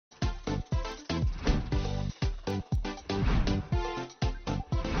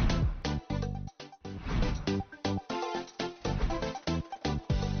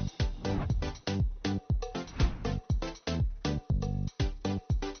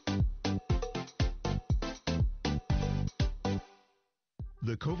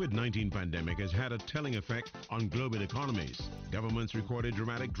The COVID-19 pandemic has had a telling effect on global economies. Governments recorded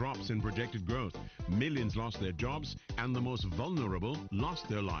dramatic drops in projected growth. Millions lost their jobs, and the most vulnerable lost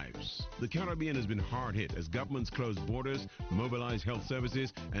their lives. The Caribbean has been hard hit as governments closed borders, mobilized health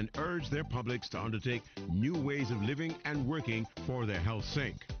services, and urged their publics to undertake new ways of living and working for their health's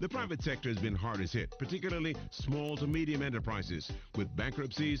sake. The private sector has been hardest hit, particularly small to medium enterprises, with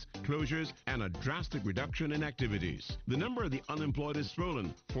bankruptcies, closures, and a drastic reduction in activities. The number of the unemployed is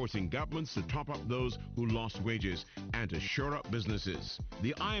swollen, forcing governments to top up those who lost wages and to shore up businesses.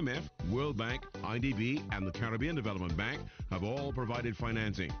 The IMF, World Bank, IDB, and the Caribbean Development Bank have all provided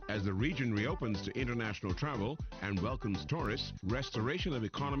financing. As the region reopens to international travel and welcomes tourists, restoration of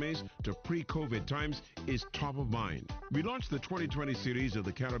economies to pre-COVID times is top of mind. We launched the 2020 series of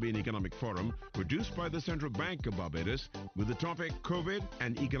the Caribbean Economic Forum, produced by the Central Bank of Barbados, with the topic COVID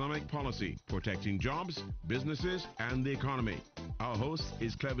and Economic Policy, protecting jobs, businesses, and the economy. Our host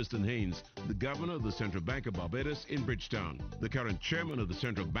is Cleviston Haynes, the governor of the Central Bank of Barbados in Bridgetown. The current chairman of the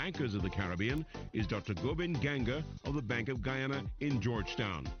Central Bankers of the Caribbean is Dr. Gobind Ganga of the Bank of Guyana in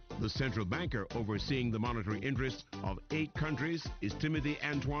Georgetown. The central banker overseeing the monetary interests of 8 countries is Timothy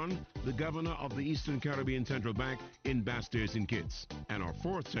Antoine, the governor of the Eastern Caribbean Central Bank in Barbados and Kitts. And our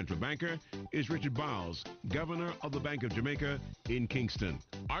 4th central banker is Richard Byles, governor of the Bank of Jamaica in Kingston.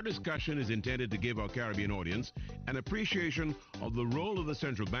 Our discussion is intended to give our Caribbean audience an appreciation of the role of the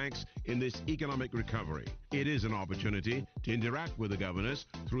central banks in this economic recovery. It is an opportunity to interact with the governors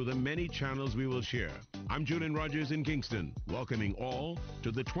through the many channels we will share. I'm Julian Rogers in Kingston, welcoming all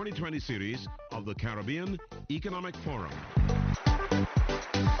to the 2020 series of the Caribbean Economic Forum.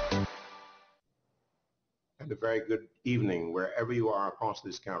 And a very good evening wherever you are across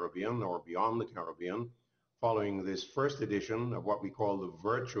this Caribbean or beyond the Caribbean, following this first edition of what we call the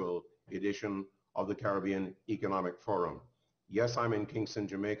virtual edition of the Caribbean Economic Forum. Yes, I'm in Kingston,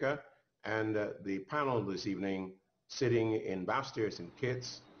 Jamaica, and the panel this evening sitting in Barbados and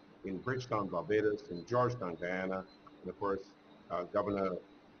Kitts, in Bridgetown, Barbados, in Georgetown, Guyana, and of course, Governor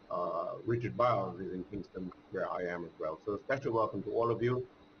Richard Byles is in Kingston, where I am as well. So a special welcome to all of you.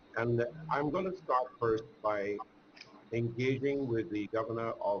 And I'm going to start first by engaging with the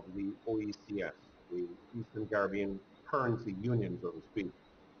governor of the OECS, the Eastern Caribbean Currency Union, so to speak,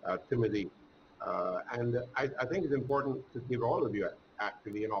 Timothy. And I think it's important to give all of you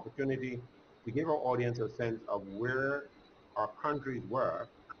actually an opportunity to give our audience a sense of where our countries were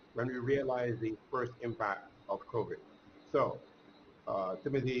when we realized the first impact of COVID. So,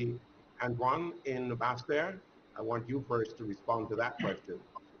 Timothy Antoine in Bastel, I want you first to respond to that question.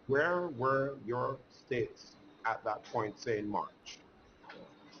 Where were your states at that point, say in March?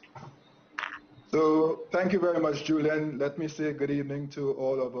 So thank you very much, Julian. Let me say good evening to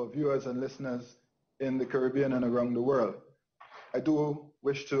all of our viewers and listeners in the Caribbean and around the world. I do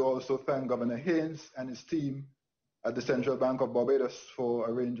wish to also thank Governor Haynes and his team at the Central Bank of Barbados for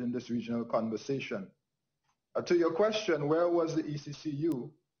arranging this regional conversation. To your question, where was the ECCU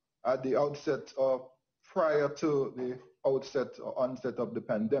at the outset of, prior to the outset or onset of the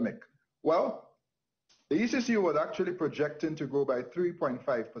pandemic? Well, the ECCU was actually projecting to grow by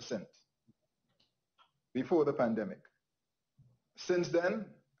 3.5% before the pandemic. Since then,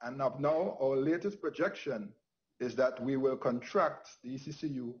 and up now, our latest projection is that we will contract, the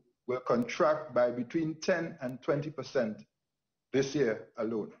ECCU will contract by between 10 and 20% this year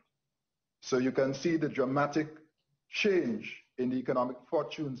alone. So you can see the dramatic change in the economic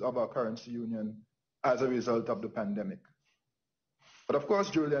fortunes of our currency union as a result of the pandemic. But of course,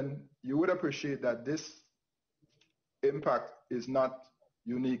 Julian, you would appreciate that this impact is not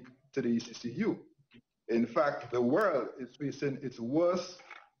unique to the ECCU. In fact, the world is facing its worst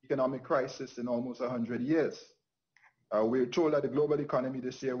economic crisis in almost 100 years. We're told that the global economy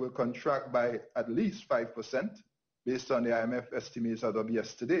this year will contract by at least 5% based on the IMF estimates as of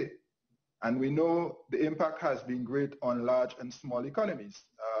yesterday. And we know the impact has been great on large and small economies.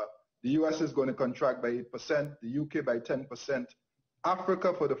 The US is going to contract by 8%, the UK by 10%.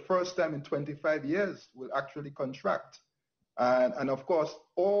 Africa, for the first time in 25 years, will actually contract. And of course,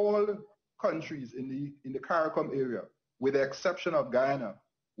 all countries in the CARICOM area, with the exception of Guyana,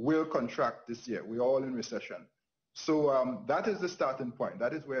 will contract this year. We're all in recession. So that is the starting point.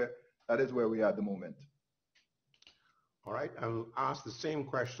 That is where we are at the moment. All right, I'll ask the same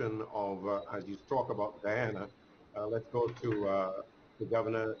question of, as you talk about Guyana, let's go to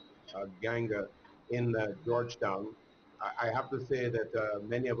Governor Ganga in Georgetown. I have to say that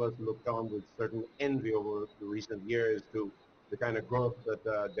many of us looked on with certain envy over the recent years to the kind of growth that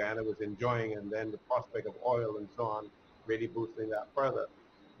Guyana was enjoying, and then the prospect of oil and so on really boosting that further.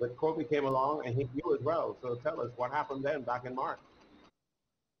 But COVID came along and hit you as well. So tell us what happened then back in March.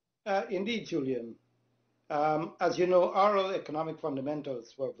 Indeed, Julian. As you know, our economic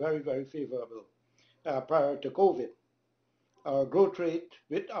fundamentals were very, very favorable prior to COVID. Our growth rate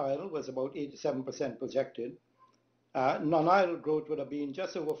with oil was about 87% projected. Non-oil growth would have been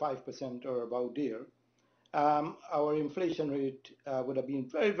just over 5% or about there. Our inflation rate would have been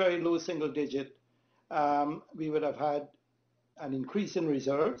very, very low single digit. We would have had an increase in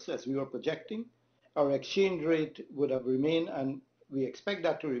reserves as we were projecting. Our exchange rate would have remained, and we expect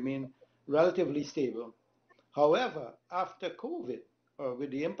that to remain relatively stable. However, after COVID, or with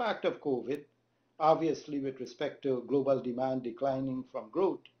the impact of COVID, obviously with respect to global demand declining from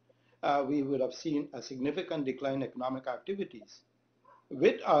growth, we would have seen a significant decline in economic activities.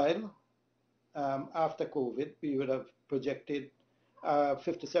 With oil, after COVID, we would have projected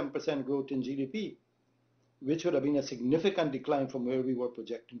 57% growth in GDP, which would have been a significant decline from where we were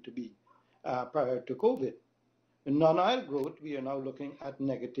projecting to be prior to COVID. In non-oil growth, we are now looking at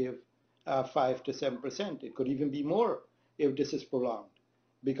negative 5 to 7%. It could even be more if this is prolonged,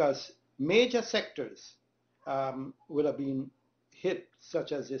 because major sectors would have been hit,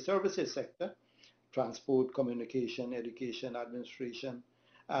 such as the services sector, transport, communication, education, administration,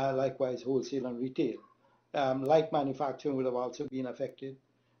 likewise wholesale and retail. Light manufacturing would have also been affected.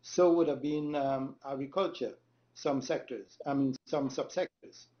 So would have been agriculture, some subsectors.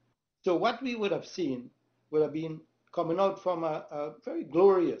 So what we would have seen would have been coming out from a very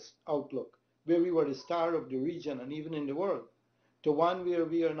glorious outlook, where we were the star of the region and even in the world, to one where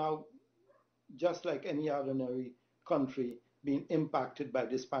we are now, just like any ordinary country, being impacted by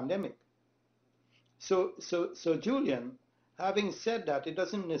this pandemic. So Julian, having said that, it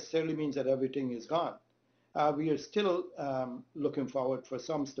doesn't necessarily mean that everything is gone. We are still looking forward for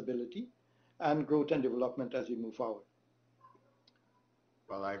some stability and growth and development as we move forward.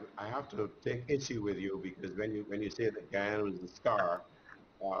 Well, I have to take issue with you, because when you say that Guyana is the star,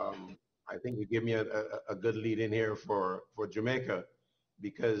 I think you give me a good lead in here for Jamaica,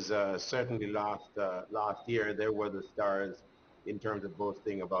 because certainly last year there were the stars in terms of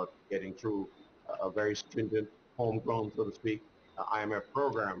boasting about getting through a very stringent, homegrown, so to speak, IMF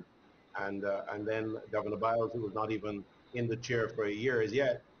program, and then Governor Byles, who was not even in the chair for a year as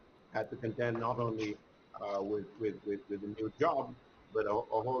yet, had to contend not only with a new job, but a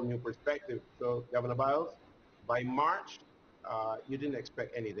whole new perspective. So, Governor Byles, by March, you didn't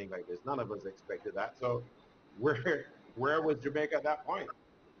expect anything like this. None of us expected that. So, where was Jamaica at that point?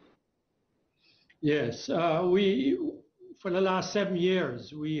 Yes, we, for the last 7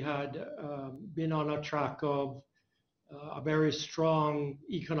 years, we had been on a track of a very strong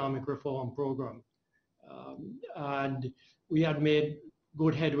economic reform program. And we had made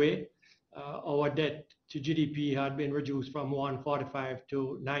good headway. Our debt to GDP had been reduced from 145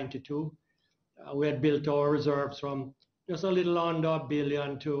 to 92. We had built our reserves from just a little under $1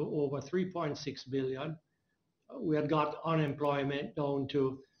 billion to over $3.6 billion. We had got unemployment down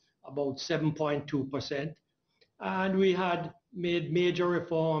to about 7.2%. And we had made major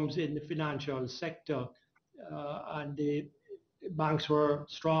reforms in the financial sector, and the banks were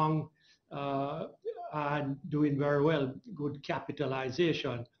strong and doing very well, good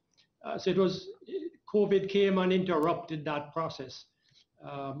capitalization. So it was, COVID came and interrupted that process,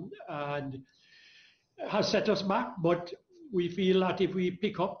 and has set us back, but we feel that if we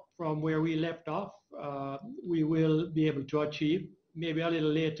pick up from where we left off, we will be able to achieve, maybe a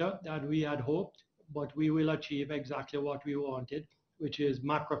little later than we had hoped, but we will achieve exactly what we wanted, which is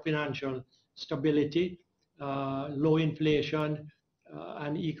macro-financial stability, low inflation,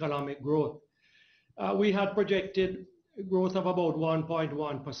 and economic growth. We had projected growth of about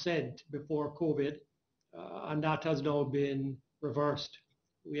 1.1% before COVID, and that has now been reversed.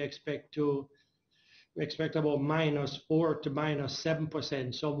 We expect about -4 to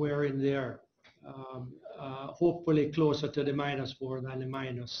 -7%, somewhere in there. Hopefully closer to the -4 than the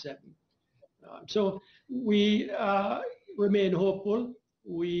 -7. So we remain hopeful.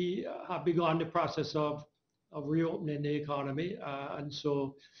 We have begun the process of reopening the economy, and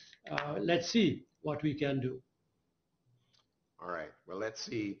so let's see what we can do. All right. Well, let's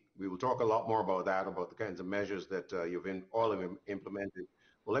see. We will talk a lot more about that, about the kinds of measures that you've all of them implemented.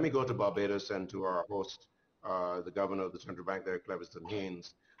 Well, let me go to Barbados and to our host, the governor of the central bank there, Cleviston,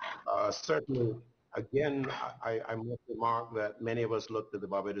 Haynes. Certainly, again, I must remark that many of us looked at the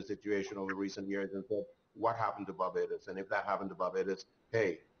Barbados situation over recent years and said, what happened to Barbados? And if that happened to Barbados,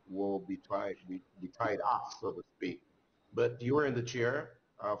 hey, woe betide us, so to speak. But you were in the chair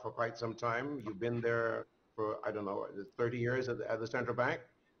for quite some time. You've been there for, I don't know, 30 years at the central bank.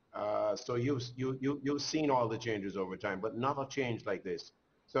 So you've seen all the changes over time, but not a change like this.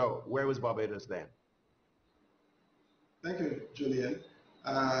 So where was Barbados then? Thank you, Julian.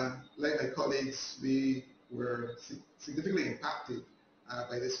 Like my colleagues, we were significantly impacted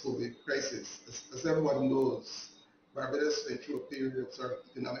by this COVID crisis. As everyone knows, Barbados went through a period of sort of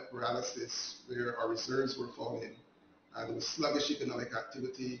economic paralysis where our reserves were falling, there was sluggish economic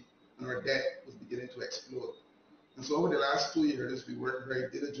activity, and our debt was beginning to explode. And so over the last 2 years, we worked very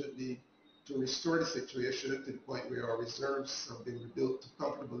diligently to restore the situation to the point where our reserves have been rebuilt to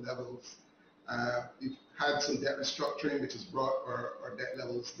comfortable levels. We've had some debt restructuring, which has brought our debt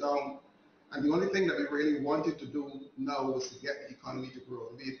levels down. And the only thing that we really wanted to do now was to get the economy to grow.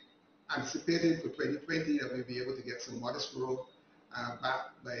 We anticipated for 2020 that we'd be able to get some modest growth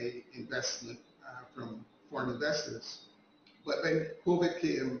backed by investment from foreign investors. But when COVID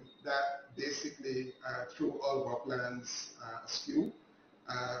came, that basically threw all of our plans askew.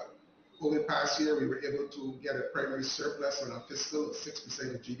 Over the past year, we were able to get a primary surplus on our fiscal of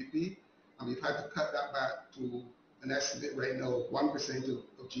 6% of GDP, and we've had to cut that back to an estimate right now of 1%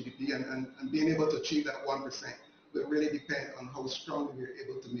 of GDP, and being able to achieve that 1% will really depend on how strongly we're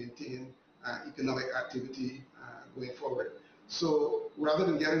able to maintain economic activity going forward. So rather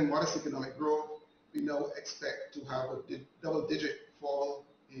than getting modest economic growth, we now expect to have a double-digit fall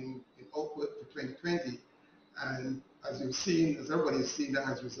in output for 2020, and as you've seen, as everybody has seen, that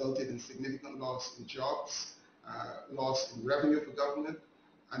has resulted in significant loss in jobs, loss in revenue for government.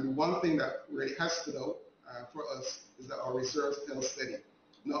 And one thing that really has stood out for us is that our reserves held steady.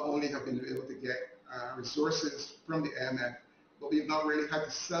 Not only have we been able to get resources from the IMF, but we've not really had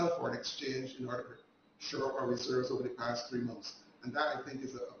to sell foreign exchange in order to shore up our reserves over the past 3 months. And that, I think,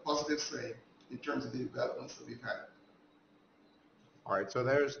 is a positive sign in terms of the developments that we've had. All right, so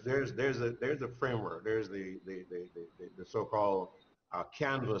there's a framework, there's the so-called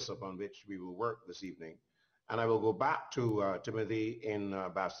canvas upon which we will work this evening. And I will go back to Timothy in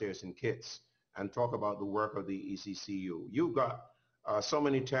Bastards and Kitts and talk about the work of the ECCU. You've got so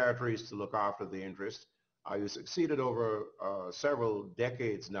many territories to look after the interest. You succeeded over several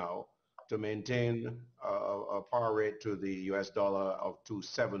decades now to maintain a par rate to the US dollar of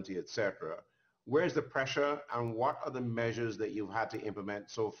 270, etc. Where's the pressure, and what are the measures that you've had to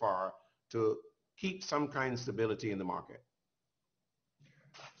implement so far to keep some kind of stability in the market?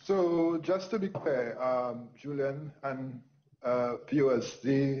 So just to be clear, Julian and viewers,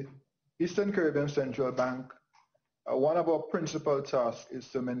 the Eastern Caribbean Central Bank, one of our principal tasks is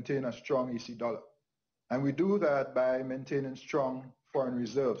to maintain a strong EC dollar. And we do that by maintaining strong foreign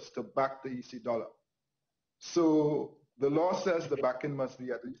reserves to back the EC dollar. So the law says the backing must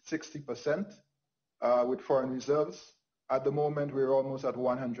be at least 60%. With foreign reserves. At the moment, we're almost at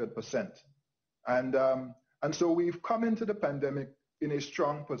 100%. And so we've come into the pandemic in a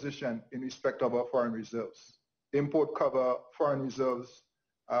strong position in respect of our foreign reserves. Import cover, foreign reserves,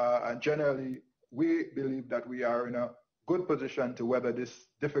 and generally, we believe that we are in a good position to weather this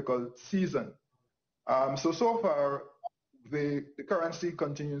difficult season. So far, the currency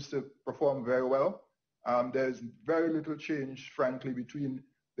continues to perform very well. There's very little change, frankly, between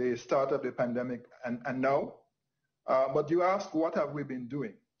the start of the pandemic and now. But you ask, what have we been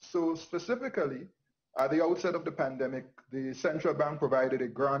doing? So specifically, at the outset of the pandemic, the central bank provided a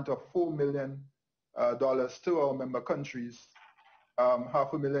grant of $4 million to our member countries,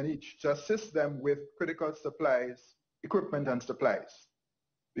 $500,000 each, to assist them with critical supplies, equipment and supplies.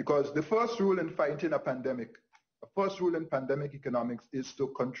 Because the first rule in fighting a pandemic, the first rule in pandemic economics is to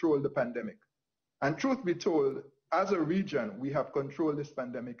control the pandemic. And truth be told, as a region, we have controlled this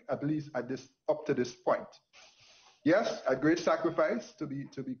pandemic, at least up to this point. Yes, a great sacrifice, to be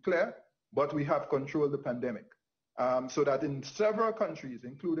clear, but we have controlled the pandemic. So that in several countries,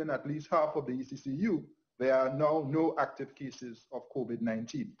 including at least half of the ECCU, there are now no active cases of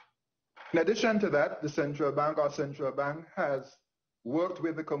COVID-19. In addition to that, our central bank has worked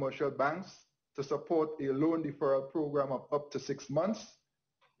with the commercial banks to support a loan deferral program of up to 6 months.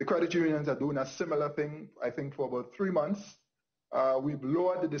 The credit unions are doing a similar thing, I think, for about 3 months. We've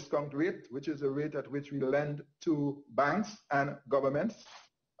lowered the discount rate, which is the rate at which we lend to banks and governments,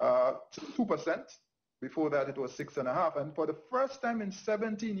 to 2%. Before that, it was 6.5%. And for the first time in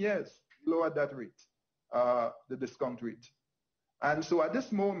 17 years, we lowered that rate, the discount rate. And so at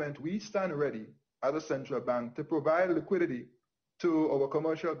this moment, we stand ready as a central bank to provide liquidity to our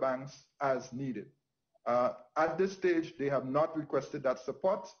commercial banks as needed. At this stage, they have not requested that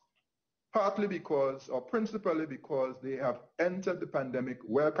support, partly because, or principally because, they have entered the pandemic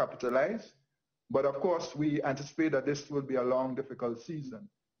well capitalized. But of course, we anticipate that this will be a long, difficult season.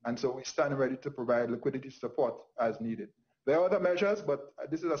 And so we stand ready to provide liquidity support as needed. There are other measures, but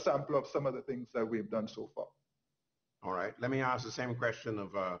this is a sample of some of the things that we've done so far. All right, let me ask the same question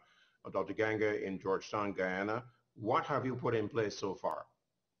of Dr. Ganga in Georgetown, Guyana. What have you put in place so far?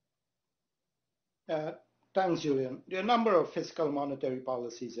 Thanks, Julian. There are a number of fiscal monetary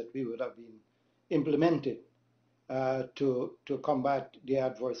policies that we would have been implemented to combat the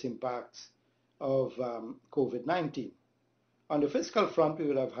adverse impacts of COVID-19. On the fiscal front, we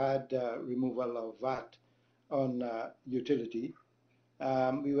would have had removal of VAT on utility.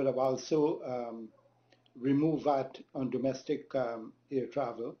 We would have also removed VAT on domestic air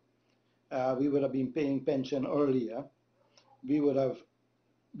travel. We would have been paying pension earlier. We would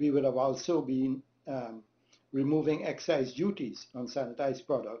have also been removing excise duties on sanitized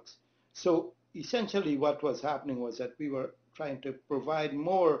products. So essentially what was happening was that we were trying to provide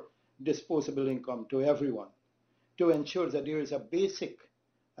more disposable income to everyone to ensure that there is a basic,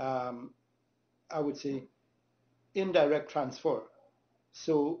 I would say, indirect transfer.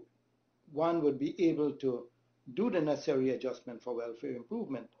 So one would be able to do the necessary adjustment for welfare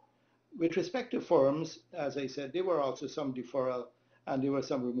improvement. With respect to firms, as I said, there were also some deferral and there was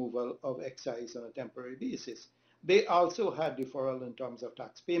some removal of excise on a temporary basis. They also had deferral in terms of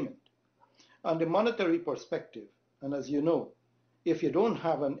tax payment. On the monetary perspective, and as you know, if you don't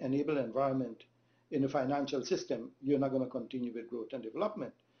have an enable environment in the financial system, you're not going to continue with growth and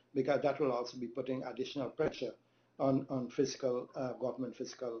development, because that will also be putting additional pressure on fiscal, government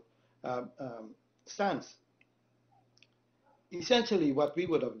fiscal stance. Essentially, what we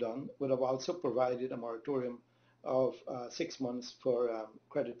would have done would have also provided a moratorium of 6 months for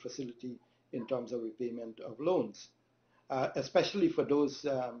credit facility in terms of repayment of loans, especially for those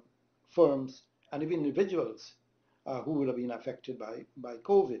firms and even individuals who would have been affected by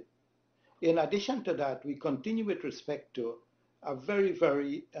COVID. In addition to that, we continue with respect to a very,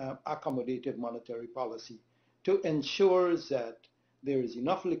 very accommodative monetary policy to ensure that there is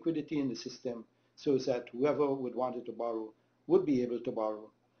enough liquidity in the system so that whoever would want to borrow would be able to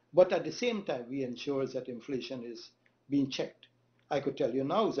borrow. But at the same time, we ensure that inflation is being checked. I could tell you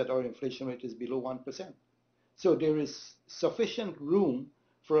now that our inflation rate is below 1%. So there is sufficient room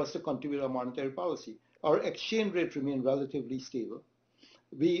for us to continue our monetary policy. Our exchange rate remained relatively stable.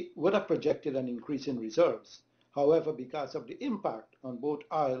 We would have projected an increase in reserves. However, because of the impact on both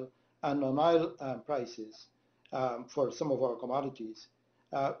oil and non-oil prices for some of our commodities,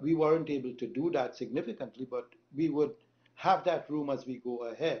 we weren't able to do that significantly, but we would have that room as we go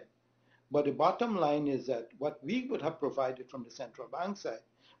ahead. But the bottom line is that what we would have provided from the central bank side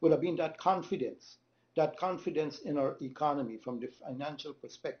would have been that confidence in our economy from the financial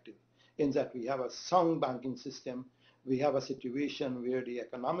perspective, in that we have a sound banking system, we have a situation where the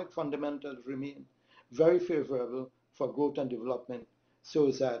economic fundamentals remain very favorable for growth and development,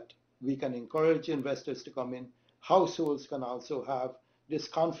 so that we can encourage investors to come in. Households can also have this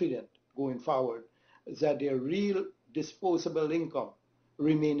confidence going forward that their real disposable income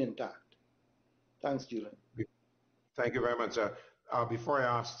remain intact. Thanks, Julian. Thank you very much. Before I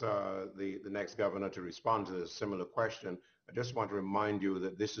ask the next governor to respond to this similar question, I just want to remind you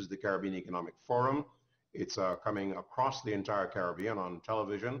that this is the Caribbean Economic Forum. It's coming across the entire Caribbean on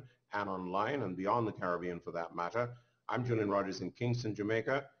television and online and beyond the Caribbean for that matter. I'm Julian Rogers in Kingston,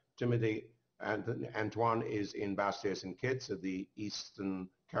 Jamaica. Timothy and Antoine is in Bastiers and Kitts at the Eastern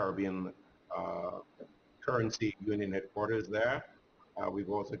Caribbean Currency Union headquarters there. We've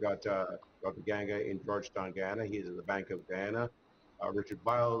also got Dr. Ganga in Georgetown, Guyana. He's at the Bank of Guyana. Richard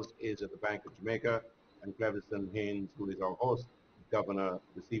Byles is at the Bank of Jamaica. And Cleviston Haynes, who is our host governor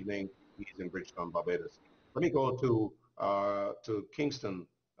this evening, he's in Bridgetown, Barbados. Let me go to Kingston,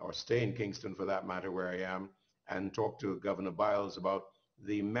 or stay in Kingston for that matter, where I am, and talk to Governor Byles about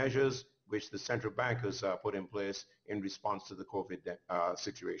the measures which the central bank has put in place in response to the COVID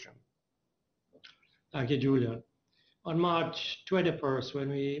situation. Thank you, Julian. On March 21st, when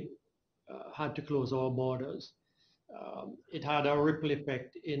we had to close our borders, it had a ripple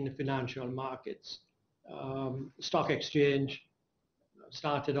effect in the financial markets. Stock exchange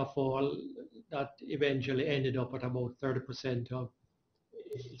started a fall that eventually ended up at about 30% of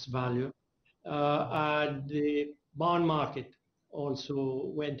its value. And the bond market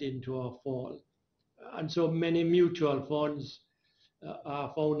also went into a fall. And so many mutual funds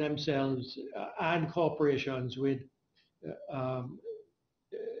found themselves and corporations with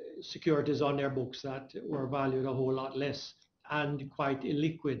securities on their books that were valued a whole lot less and quite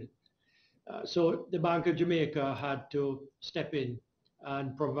illiquid. So the Bank of Jamaica had to step in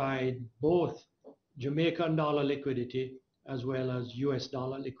and provide both Jamaican dollar liquidity as well as US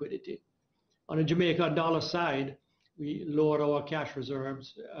dollar liquidity. On the Jamaican dollar side, we lowered our cash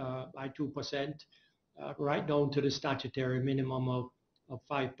reserves by 2%, right down to the statutory minimum of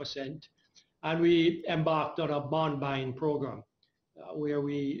 5%. And we embarked on a bond buying program where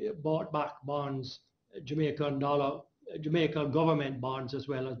we bought back bonds, Jamaican dollar Jamaican government bonds as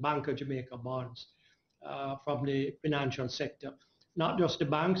well as Bank of Jamaica bonds from the financial sector, not just the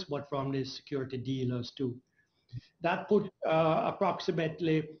banks, but from the security dealers too. That put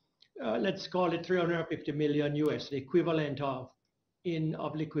approximately, let's call it 350 million US, the equivalent of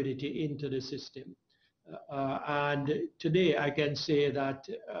liquidity into the system. And today I can say that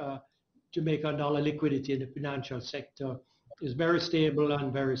Jamaican dollar liquidity in the financial sector is very stable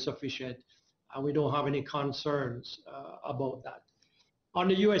and very sufficient, and we don't have any concerns about that. On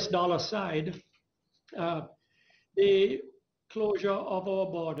the US dollar side, the closure of our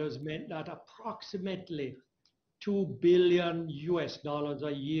borders meant that approximately $2 billion US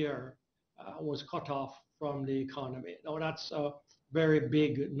a year was cut off from the economy. Now that's a very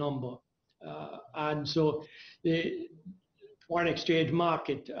big number. And so the foreign exchange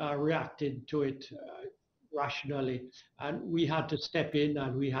market reacted to it rationally, and we had to step in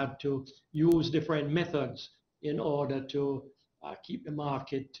and we had to use different methods in order to keep the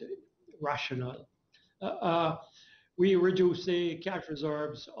market rational. We reduced the cash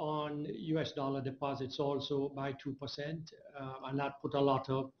reserves on US dollar deposits also by 2%, and that put a lot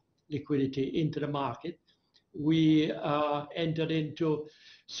of liquidity into the market. We entered into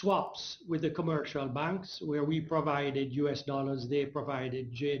swaps with the commercial banks where we provided US dollars, they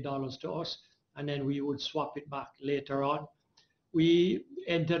provided J dollars to us, and then we would swap it back later on. We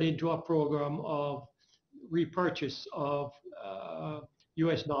entered into a program of repurchase of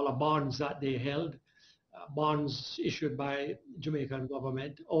US dollar bonds that they held, bonds issued by Jamaican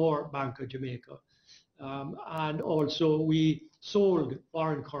government or Bank of Jamaica. And also we sold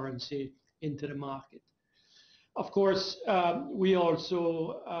foreign currency into the market. Of course, we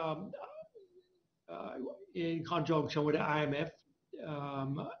also, in conjunction with the IMF,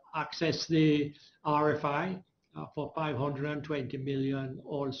 accessed the RFI for 520 million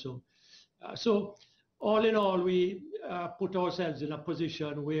also. So all in all, we put ourselves in a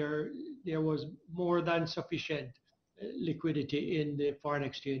position where there was more than sufficient liquidity in the foreign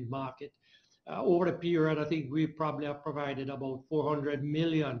exchange market. Over the period, I think we probably have provided about 400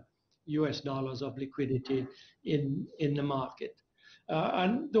 million US dollars of liquidity in the market.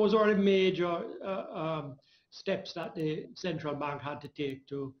 And those are the major steps that the central bank had to take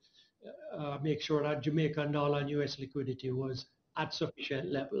to make sure that Jamaican dollar and US liquidity was at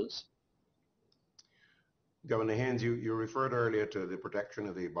sufficient levels. Governor Haynes, you referred earlier to the protection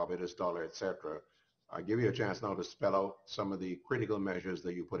of the Barbados dollar, etc. I'll give you a chance now to spell out some of the critical measures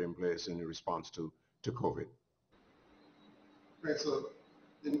that you put in place in response to COVID. Right, so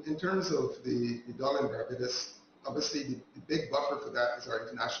in terms of the dollar in Barbados, obviously the big buffer for that is our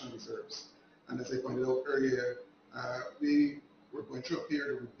international reserves. And as I pointed out earlier, we were going through a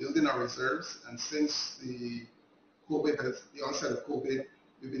period of rebuilding our reserves, and since the onset of COVID,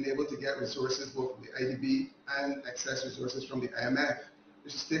 we've been able to get resources both from the IDB and excess resources from the IMF,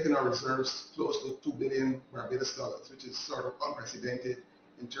 which has taken our reserves close to 2 billion Barbados dollars, which is sort of unprecedented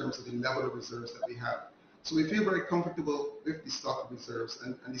in terms of the level of reserves that we have. So we feel very comfortable with the stock of reserves,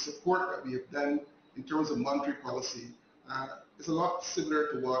 and the support that we have done in terms of monetary policy is a lot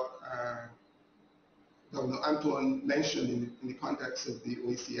similar to what Governor Antoine mentioned in the context of the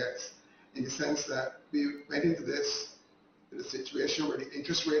OECS, in the sense that we went into this in a situation where the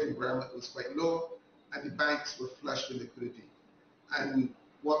interest rate environment was quite low and the banks were flush with liquidity. And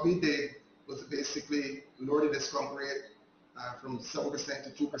what we did was basically lower the discount rate from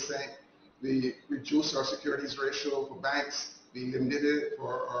 7% to 2%. We reduced our securities ratio for banks. We limited it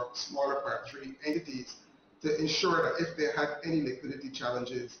for our smaller Part 3 entities to ensure that if they had any liquidity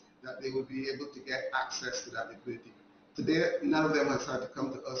challenges, that they would be able to get access to that liquidity. Today, none of them has had to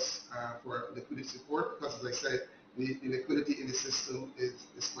come to us for liquidity support because, as I said, the liquidity in the system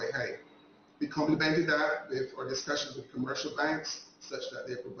is quite high. We complemented that with our discussions with commercial banks such that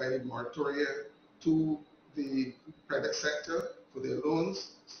they provided moratoria to the private sector for their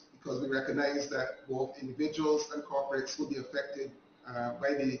loans, because we recognize that both individuals and corporates will be affected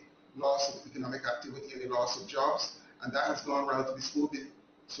by the loss of economic activity and the loss of jobs, and that has gone relatively smoothly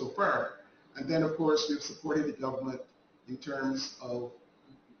so far. And then, of course, we've supported the government in terms of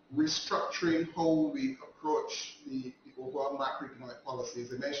restructuring how we approach the overall macroeconomic policy.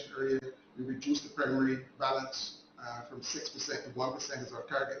 As I mentioned earlier, we reduced the primary balance from 6% to 1% as our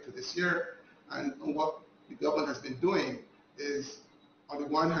target for this year. And what the government has been doing is, on the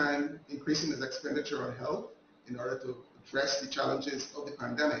one hand, increasing its expenditure on health in order to address the challenges of the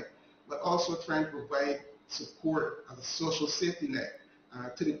pandemic, but also trying to provide support as a social safety net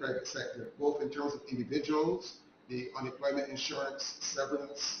to the private sector, both in terms of individuals, the unemployment insurance,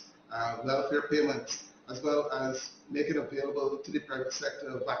 severance, welfare payments, as well as making available to the private sector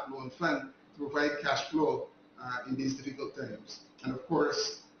a back loan fund to provide cash flow in these difficult times. And of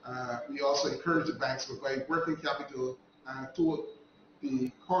course, we also encourage the banks to provide working capital to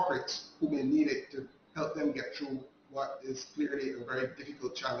the corporates who may need it to help them get through what is clearly a very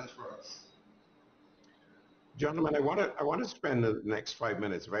difficult challenge for us. Gentlemen, I want to spend the next 5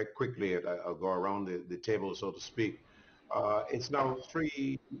 minutes very quickly. I'll go around the table, so to speak. It's now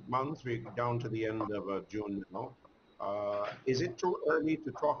 3 months. We're down to the end of June now. Is it too early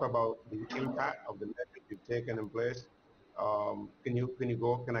to talk about the impact of the measures you've taken in place?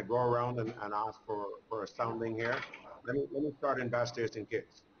 Can I go around and ask for a sounding here? Let me start in Bass Station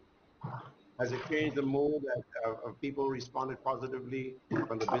Kids. Has it changed the mood? Have people responded positively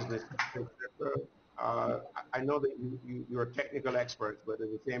from the business sector? I know that you're technical experts, but at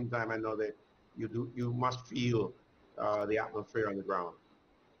the same time, I know that you must feel the atmosphere on the ground.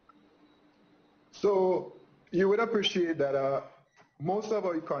 So you would appreciate that most of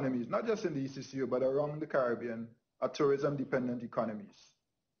our economies, not just in the ECCU, but around the Caribbean, are tourism-dependent economies.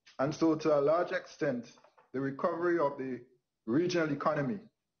 And so to a large extent, the recovery of the regional economy,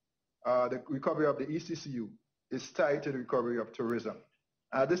 the recovery of the ECCU is tied to the recovery of tourism.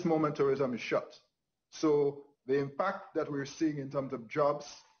 At this moment, tourism is shut. So the impact that we're seeing in terms of jobs,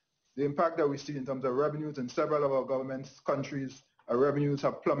 the impact that we see in terms of revenues in several of our government's countries, our revenues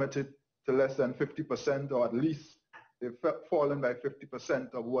have plummeted to less than 50%, or at least they've fallen by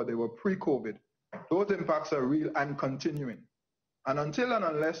 50% of what they were pre-COVID. Those impacts are real and continuing. And until and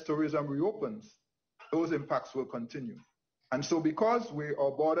unless tourism reopens, those impacts will continue. And so because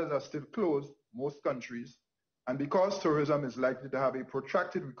our borders are still closed, most countries, and because tourism is likely to have a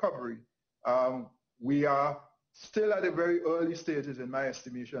protracted recovery, we are still at the very early stages, in my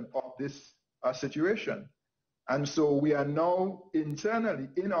estimation, of this situation. And so we are now internally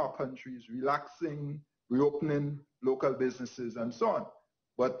in our countries relaxing, reopening local businesses and so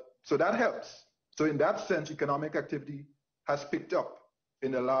on. So that helps. So in that sense, economic activity has picked up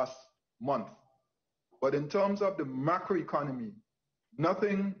in the last month. But in terms of the macroeconomy,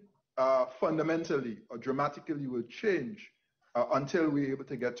 nothing fundamentally or dramatically will change until we're able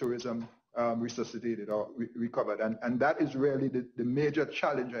to get tourism resuscitated or recovered. And that is really the major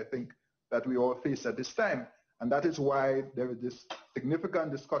challenge, I think, that we all face at this time. And that is why there is this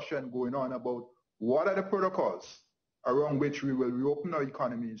significant discussion going on about what are the protocols around which we will reopen our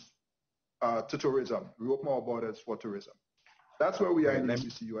economies to tourism, reopen our borders for tourism. That's where we are in the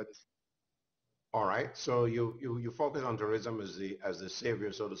ECCU at this time. All right, so you focus on tourism as the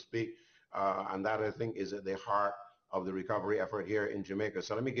savior, so to speak, and that I think is at the heart of the recovery effort here in Jamaica.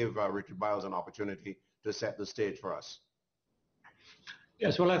 So let me give Richard Byles an opportunity to set the stage for us.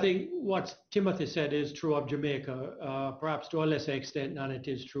 Yes, well, I think what Timothy said is true of Jamaica, perhaps to a lesser extent than it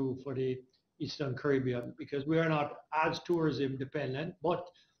is true for the Eastern Caribbean, because we are not as tourism dependent, but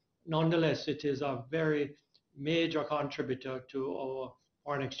nonetheless, it is a very major contributor to our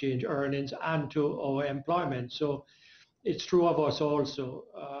foreign exchange earnings and to our employment. So it's true of us also.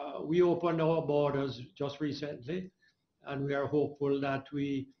 We opened our borders just recently, and we are hopeful that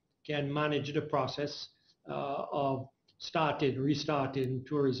we can manage the process of restarting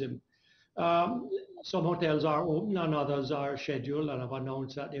tourism. Some hotels are open and others are scheduled and have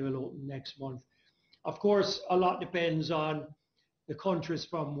announced that they will open next month. Of course, a lot depends on the countries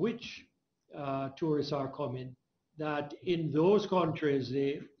from which tourists are coming, that in those countries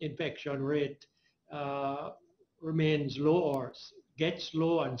the infection rate remains low or gets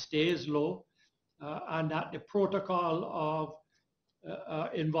low and stays low, and that the protocol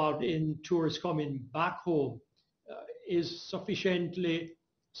of involved in tourists coming back home is sufficiently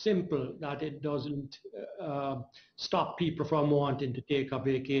simple that it doesn't stop people from wanting to take a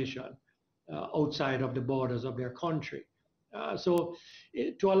vacation outside of the borders of their country. So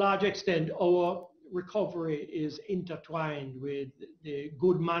to a large extent, our recovery is intertwined with the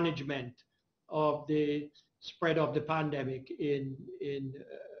good management of the spread of the pandemic in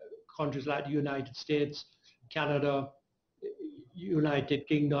countries like the United States, Canada, United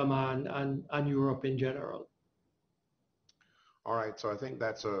Kingdom, and Europe in general. All right, so I think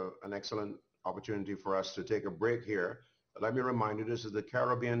that's an excellent opportunity for us to take a break here. Let me remind you, this is the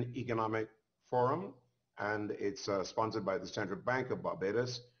Caribbean Economic Forum, and it's sponsored by the Central Bank of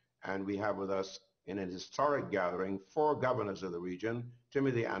Barbados, and we have with us in a historic gathering 4 governors of the region,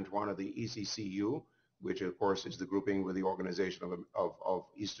 Timothy Antoine of the ECCU, which of course is the grouping with the Organization of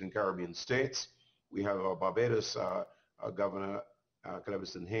Eastern Caribbean States. We have our Barbados Governor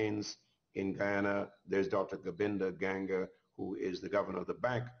Cleviston Haynes. In Guyana, there's Dr. Gobind Ganga, who is the governor of the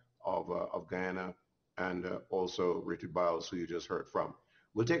Bank of Guyana, and also Richard Byles, who you just heard from.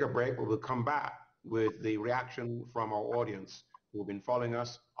 We'll take a break, but we'll come back with the reaction from our audience who have been following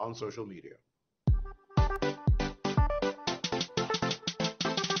us on social media.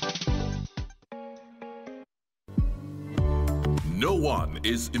 No one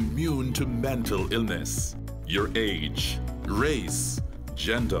is immune to mental illness. Your age, race,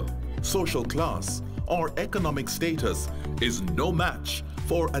 gender, social class, or economic status is no match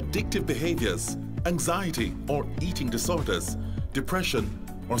for addictive behaviors, anxiety or eating disorders, depression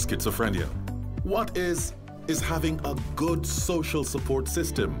or schizophrenia. What is having a good social support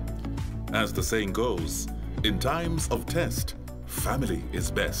system. As the saying goes, in times of test, family is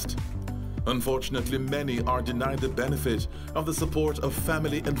best. Unfortunately, many are denied the benefit of the support of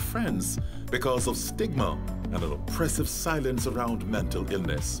family and friends because of stigma and an oppressive silence around mental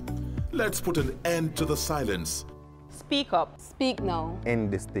illness. Let's put an end to the silence. Speak up. Speak now.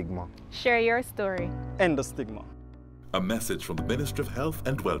 End the stigma. Share your story. End the stigma. A message from the Ministry of Health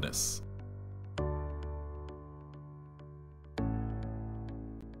and Wellness.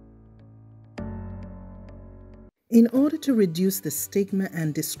 In order to reduce the stigma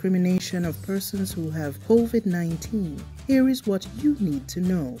and discrimination of persons who have COVID-19, here is what you need to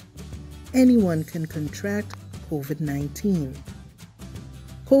know. Anyone can contract COVID-19.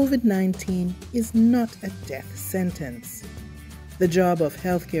 COVID-19 is not a death sentence. The job of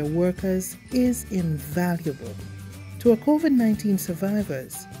healthcare workers is invaluable. To our COVID-19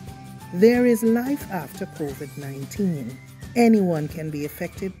 survivors, there is life after COVID-19. Anyone can be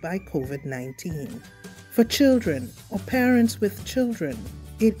affected by COVID-19. For children or parents with children,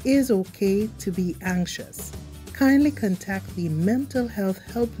 it is okay to be anxious. Kindly contact the Mental Health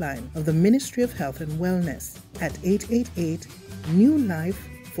Helpline of the Ministry of Health and Wellness at 888-NEW LIFE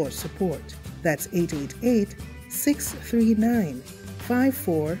for support. That's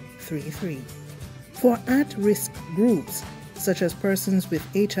 888-639-5433. For at-risk groups, such as persons with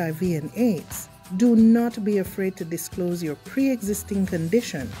HIV and AIDS, do not be afraid to disclose your pre-existing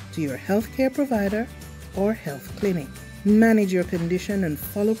condition to your healthcare provider or health clinic. Manage your condition and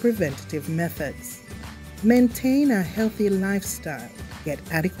follow preventative methods. Maintain a healthy lifestyle. Get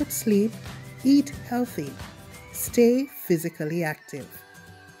adequate sleep, eat healthy, stay physically active.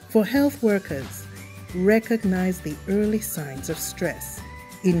 For health workers, recognize the early signs of stress,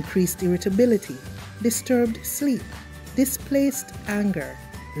 increased irritability, disturbed sleep, displaced anger,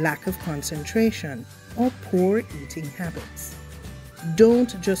 lack of concentration, or poor eating habits.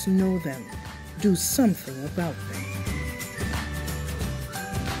 Don't just know them. Do something about them.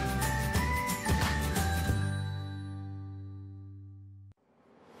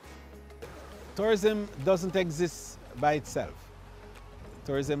 Tourism doesn't exist by itself.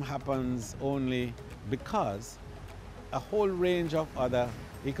 Tourism happens only because a whole range of other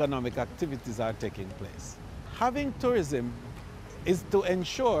economic activities are taking place. Having tourism is to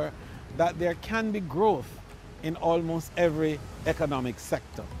ensure that there can be growth in almost every economic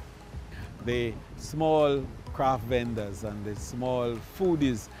sector. The small craft vendors and the small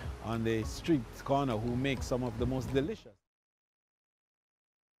foodies on the street corner who make some of the most delicious.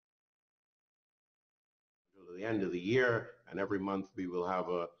 To the end of the year, and every month we will have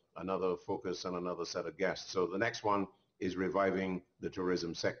another focus and another set of guests. So the next one is reviving the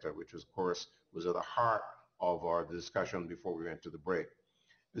tourism sector, which of course was at the heart of our discussion before we went to the break.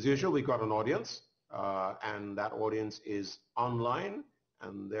 As usual, we got an audience, and that audience is online,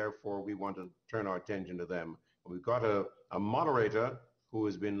 and therefore we want to turn our attention to them. We've got a moderator who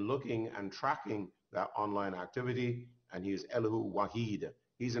has been looking and tracking that online activity, and he is Elihu Wahid.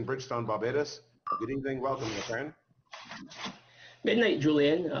 He's in Bridgetown, Barbados. Good evening, welcome, my friend. Good night,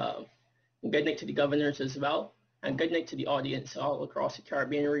 Julian. Good night to the governors as well, and good night to the audience all across the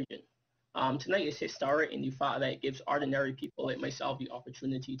Caribbean region. Tonight is historic in the fact that it gives ordinary people like myself the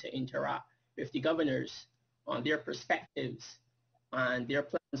opportunity to interact with the governors on their perspectives and their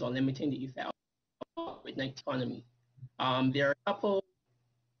plans on limiting the effect of the COVID-19 economy. There are a couple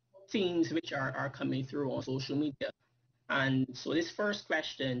themes which are coming through on social media. And so this first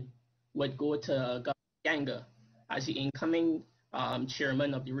question would go to Ganga as the incoming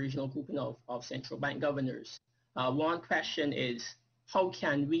chairman of the regional grouping of central bank governors. One question is, how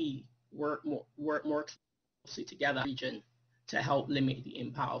can we work more closely together in the region to help limit the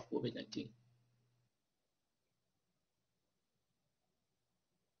impact of COVID-19?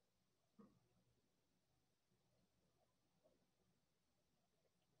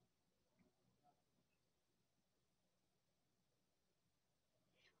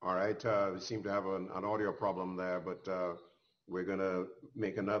 All right, we seem to have an audio problem there, but we're going to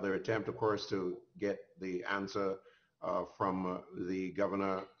make another attempt, of course, to get the answer from the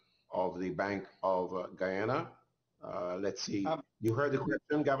governor of the Bank of Guyana. Let's see. You heard the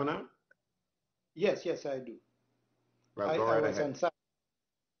question, Governor? Yes, I do. Well, go right ahead.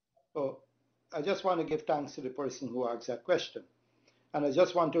 So I just want to give thanks to the person who asked that question. And I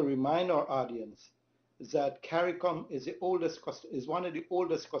just want to remind our audience that CARICOM is one of the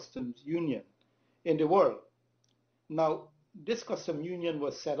oldest customs union in the world. Now, this custom union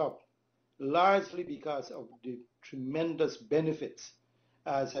was set up largely because of the tremendous benefits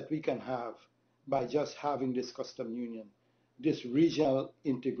that we can have by just having this custom union, this regional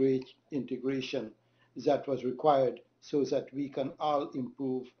integration that was required so that we can all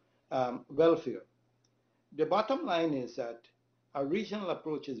improve welfare. The bottom line is that a regional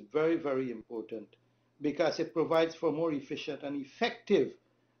approach is very, very important because it provides for a more efficient and effective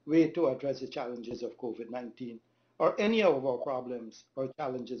way to address the challenges of COVID-19 or any of our problems or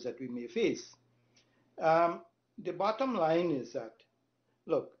challenges that we may face. The bottom line is that,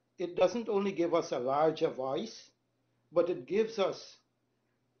 look, it doesn't only give us a larger voice, but it gives us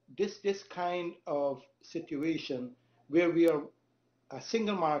this kind of situation where we are a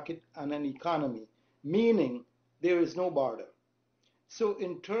single market and an economy, meaning there is no border. So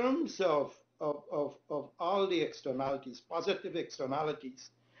in terms of all the externalities, positive externalities,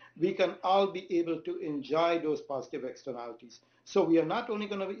 we can all be able to enjoy those positive externalities. So we are not only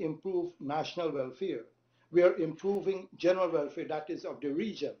going to improve national welfare, we are improving general welfare, that is of the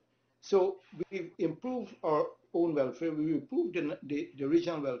region. So we've improved our own welfare, we improved the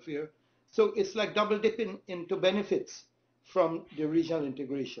regional welfare. So it's like double dipping into benefits from the regional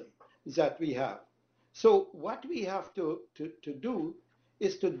integration that we have. So what we have to do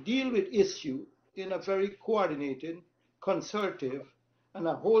is to deal with issue in a very coordinated, concerted, and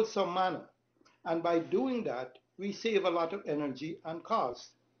a wholesome manner. And by doing that, we save a lot of energy and cost.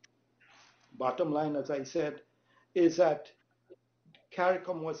 Bottom line, as I said, is that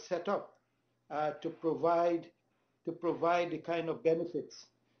CARICOM was set up to provide the kind of benefits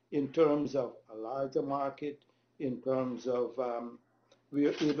in terms of a larger market, in terms of we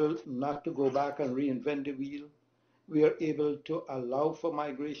are able not to go back and reinvent the wheel. We are able to allow for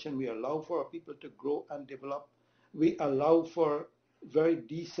migration. We allow for our people to grow and develop. We allow for very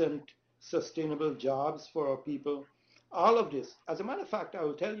decent, sustainable jobs for our people. All of this, as a matter of fact, I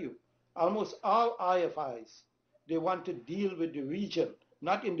will tell you, almost all IFIs, they want to deal with the region,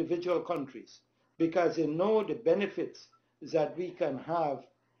 not individual countries, because they know the benefits that we can have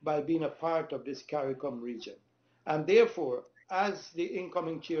by being a part of this CARICOM region. And therefore, as the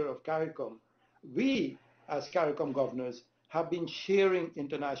incoming chair of CARICOM, we, as CARICOM governors, have been sharing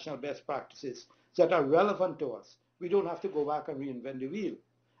international best practices that are relevant to us. We don't have to go back and reinvent the wheel.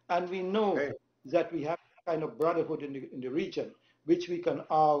 And we know that we have a kind of brotherhood in the region, which we can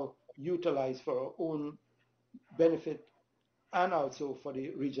all utilize for our own benefit and also for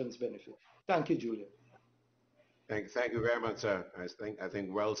the region's benefit. Thank you, Julian. Thank you very much, sir. I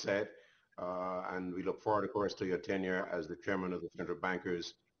think well said. And we look forward, of course, to your tenure as the chairman of the Central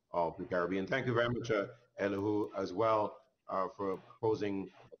Bankers of the Caribbean. Thank you very much, Elihu, as well, for posing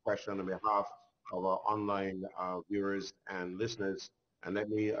a question on behalf of our online viewers and listeners. And let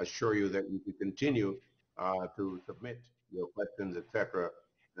me assure you that you can continue to submit your questions, etc.,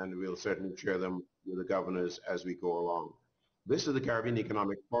 and we'll certainly share them with the governors as we go along. This is the Caribbean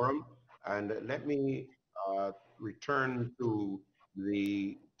Economic Forum, and let me return to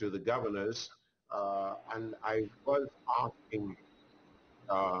the governors. And I was asking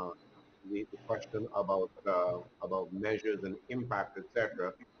the question about measures and impact,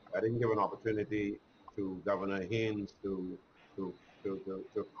 etc. I didn't give an opportunity to Governor Haynes to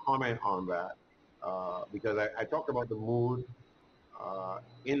comment on that because I talked about the mood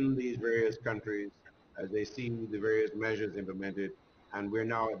in these various countries as they see the various measures implemented, and we're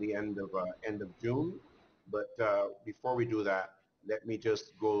now at the end of June. But before we do that, let me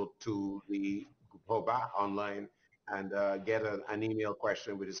just go back online and get an email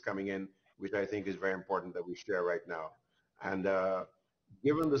question which is coming in, which I think is very important that we share right now. And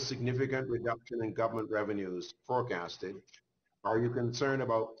given the significant reduction in government revenues forecasted, are you concerned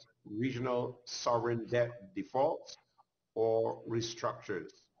about regional sovereign debt defaults or restructures?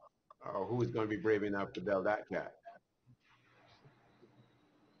 Who is going to be brave enough to bail that cat?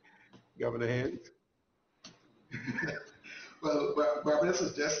 Governor Haynes? Well, Barbados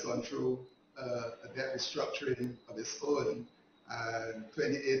has just gone through a debt restructuring of its own.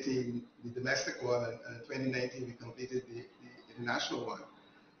 2018, the domestic one, and 2019, we completed the international one.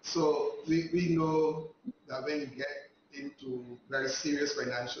 So we know that when you get into very serious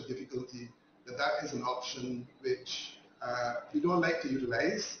financial difficulty, that is an option which we don't like to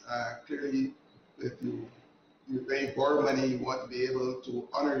utilize. Clearly, if when you borrow money, you want to be able to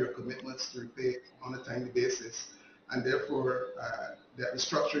honor your commitments to repay on a timely basis. And therefore, that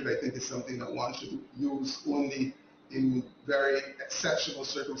restructuring, I think, is something that one should use only in very exceptional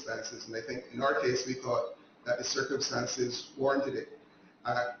circumstances. And I think in our case, we thought that the circumstances warranted it.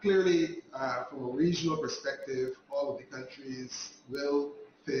 Clearly, from a regional perspective, all of the countries will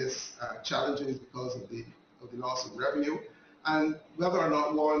face challenges because of the loss of revenue, and whether or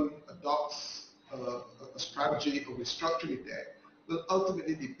not one adopts a strategy of restructuring debt will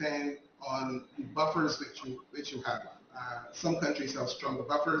ultimately depend on the buffers which you have. Some countries have stronger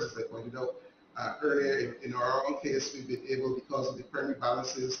buffers, as I pointed out earlier. In our own case, we've been able, because of the primary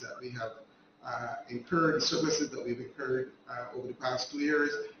balances that we have incurred, the services that we've incurred over the past 2 years,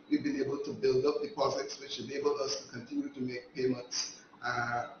 we've been able to build up deposits which enable us to continue to make payments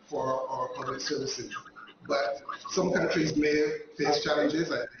for our public services. But some countries may face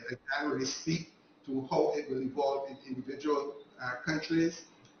challenges. I can't really speak to how it will evolve in individual countries.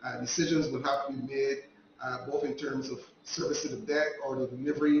 Decisions will have to be made both in terms of servicing the debt or the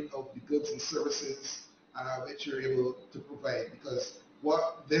delivery of the goods and services which you're able to provide. Because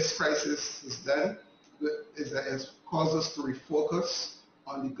what this crisis has done is that it has caused us to refocus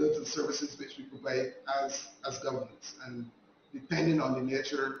on the goods and services which we provide as governments. And depending on the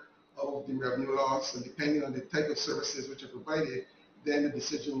nature of the revenue loss and depending on the type of services which are provided, then the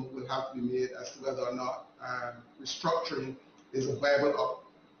decision will have to be made as to whether or not restructuring is a viable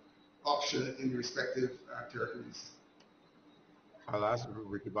option in the respective territories. I'll ask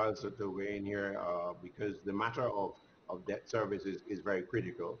Ricky Byles to weigh in here because the matter of debt service is very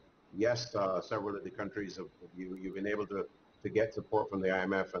critical. Yes, several of the countries you've been able to get support from the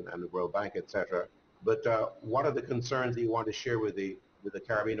IMF and the World Bank, etc. But what are the concerns that you want to share with the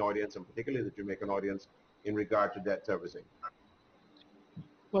Caribbean audience, and particularly the Jamaican audience, in regard to debt servicing?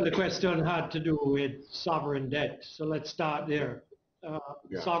 Well, the question had to do with sovereign debt, so let's start there.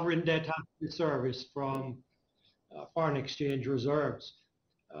 Sovereign debt has to be serviced from foreign exchange reserves.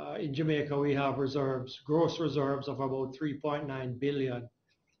 In Jamaica, we have reserves, gross reserves of about 3.9 billion.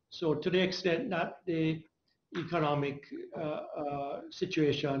 So to the extent that the economic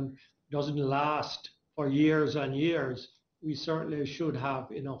situation doesn't last for years and years, we certainly should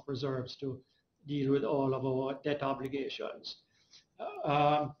have enough reserves to deal with all of our debt obligations.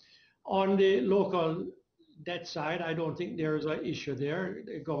 On the local debt side, I don't think there's an issue there.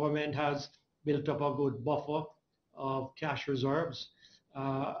 The government has built up a good buffer of cash reserves,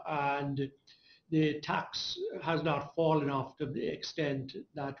 and the tax has not fallen off to the extent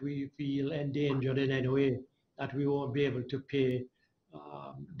that we feel endangered in any way, that we won't be able to pay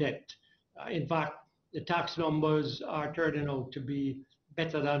debt. In fact, the tax numbers are turning out to be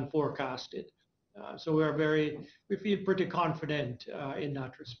better than forecasted. So we feel pretty confident in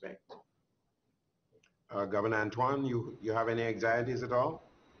that respect. Governor Antoine, you have any anxieties at all?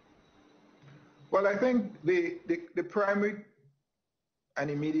 Well, I think the primary and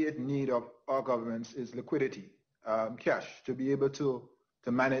immediate need of our governments is liquidity, cash, to be able to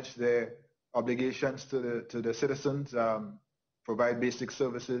manage their obligations to the citizens, provide basic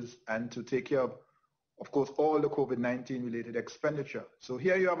services, and to take care of course, all the COVID-19 related expenditure. So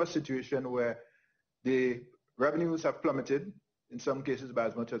here you have a situation where the revenues have plummeted, in some cases by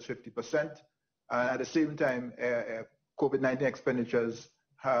as much as 50%. And at the same time, COVID-19 expenditures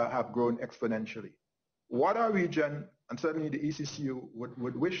have grown exponentially. What our region, and certainly the ECCU,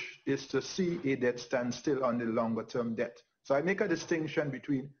 would wish is to see a debt standstill on the longer term debt. So I make a distinction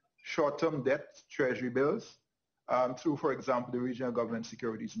between short-term debt, treasury bills, through, for example, the regional government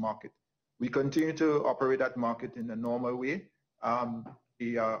securities market. We continue to operate that market in a normal way.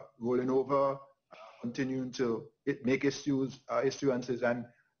 We are rolling over, continuing to make issuances,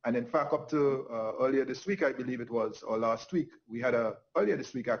 and in fact, up to earlier this week, I believe it was, or last week, we had earlier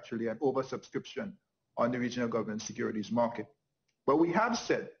this week actually, an oversubscription on the regional government securities market. But we have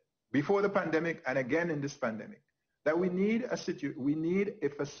said before the pandemic and again in this pandemic that we need a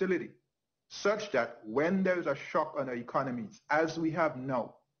facility such that when there is a shock on our economies, as we have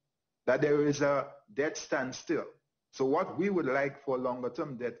now, that there is a debt standstill. So what we would like for longer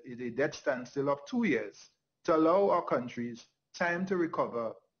term debt is a debt standstill of 2 years to allow our countries time to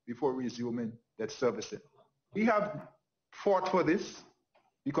recover before resuming debt servicing. We have fought for this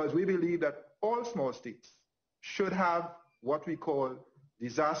because we believe that all small states should have what we call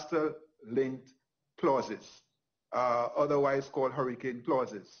disaster-linked clauses, otherwise called hurricane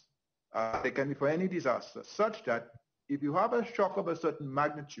clauses. They can be for any disaster, such that if you have a shock of a certain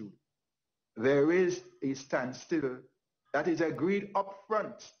magnitude, there is a standstill that is agreed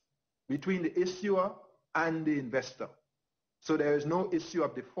upfront between the issuer and the investor. So there is no issue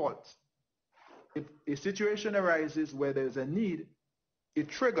of default. If a situation arises where there is a need, it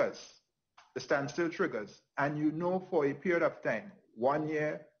triggers, the standstill triggers, and you know for a period of time, 1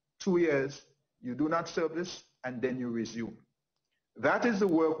 year, 2 years, you do not service, and then you resume. That is the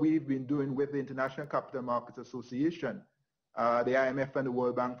work we've been doing with the International Capital Markets Association the IMF and the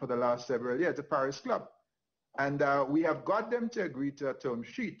World Bank for the last several years, the Paris Club. And we have got them to agree to a term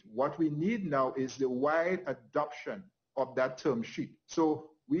sheet. What we need now is the wide adoption of that term sheet.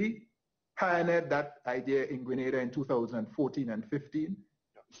 So we pioneered that idea in Grenada in 2014 and 15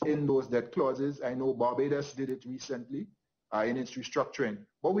 in those debt clauses. I know Barbados did it recently in its restructuring.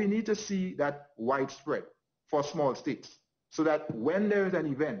 But we need to see that widespread for small states so that when there is an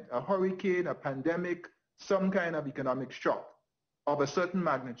event, a hurricane, a pandemic, some kind of economic shock of a certain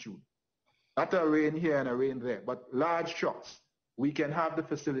magnitude, not a rain here and a rain there, but large shocks, we can have the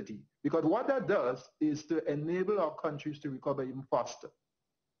facility. Because what that does is to enable our countries to recover even faster.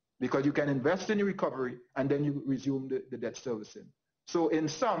 Because you can invest in the recovery and then you resume the debt servicing. So in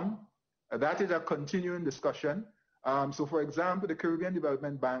sum, that is a continuing discussion. So for example, the Caribbean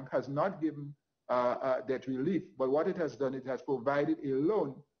Development Bank has not given debt relief, but what it has done, it has provided a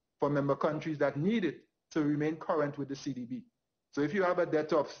loan for member countries that need it to remain current with the CDB. So if you have a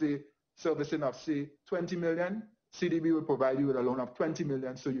debt of, say, servicing of, say, 20 million, CDB will provide you with a loan of 20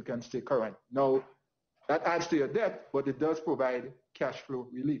 million so you can stay current. Now, that adds to your debt, but it does provide cash flow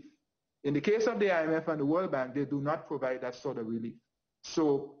relief. In the case of the IMF and the World Bank, they do not provide that sort of relief.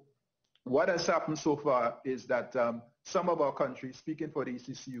 So what has happened so far is that some of our countries, speaking for the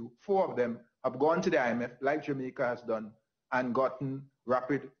ECCU, 4 of them have gone to the IMF, like Jamaica has done, and gotten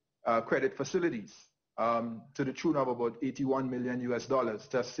rapid credit facilities to the tune of about $81 million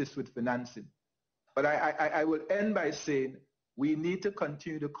to assist with financing. But I will end by saying we need to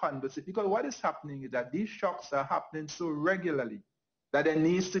continue the conversation, because what is happening is that these shocks are happening so regularly that there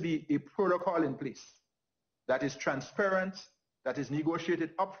needs to be a protocol in place that is transparent, that is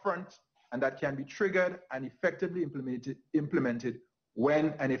negotiated upfront, and that can be triggered and effectively implemented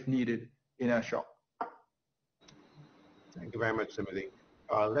when and if needed in a shock. Thank you very much, Timothy.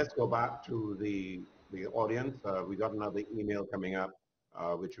 Let's go back to the audience. We got another email coming up,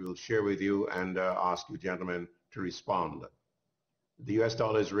 which we'll share with you and ask you gentlemen to respond. The US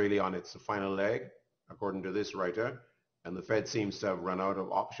dollar is really on its final leg, according to this writer, and the Fed seems to have run out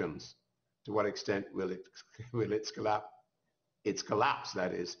of options. To what extent will its collapse,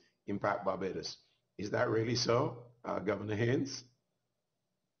 that is, impact Barbados? Is that really so, Governor Haynes?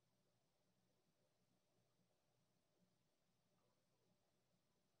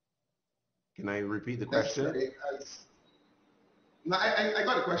 Can I repeat the question? No, I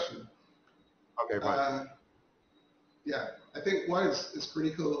got a question. Okay, fine. Yeah, I think what is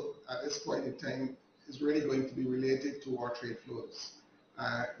critical at this point in time is really going to be related to our trade flows.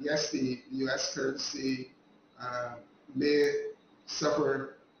 Yes, the U.S. currency may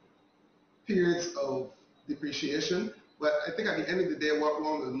suffer periods of depreciation, but I think at the end of the day, what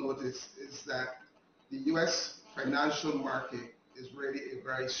one will notice is that the U.S. financial market is really a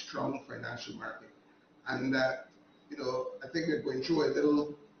very strong financial market, and that, you know, I think we're going through a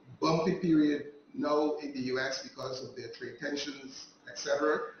little bumpy period now in the U.S. because of their trade tensions,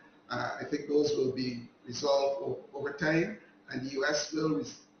 etc. I think those will be resolved over time, and the U.S. will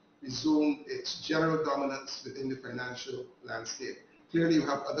resume its general dominance within the financial landscape. Clearly, you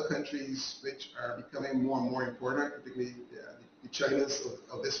have other countries which are becoming more and more important, particularly the Chinas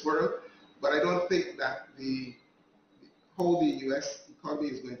of this world. But I don't think that how the U.S. economy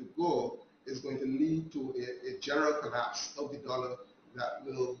is going to go is going to lead to a general collapse of the dollar that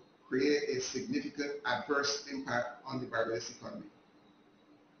will create a significant adverse impact on the Barbados economy.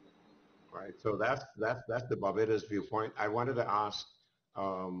 Right. So that's the Barbados viewpoint. I wanted to ask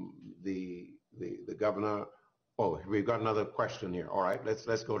the governor. Oh, we've got another question here. All right,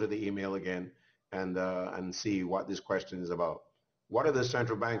 let's go to the email again and see what this question is about. What are the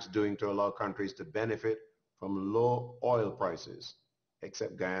central banks doing to allow countries to benefit from low oil prices?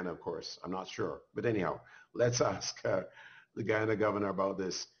 Except Guyana, of course. I'm not sure. But anyhow, let's ask the Guyana governor about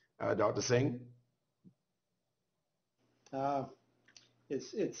this. Dr. Singh?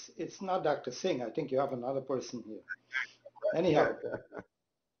 It's not Dr. Singh. I think you have another person here. Anyhow,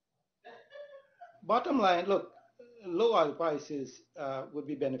 bottom line, look, low oil prices would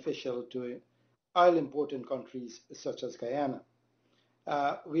be beneficial to oil importing countries such as Guyana.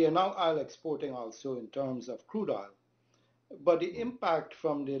 We are now oil exporting also in terms of crude oil. But the impact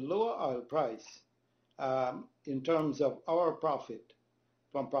from the lower oil price in terms of our profit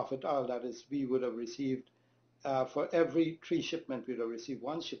from profit oil, that is, we would have received for every 3 shipments, we would have received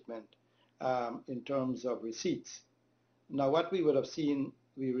 1 shipment in terms of receipts. Now, what we would have seen,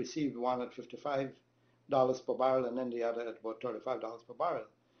 we received one at $55 per barrel and then the other at about $35 per barrel.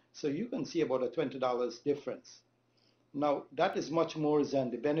 So you can see about a $20 difference. Now, that is much more than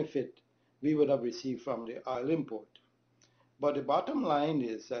the benefit we would have received from the oil import. But the bottom line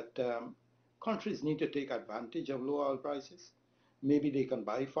is that countries need to take advantage of low oil prices. Maybe they can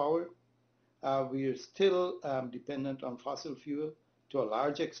buy forward. We are still dependent on fossil fuel to a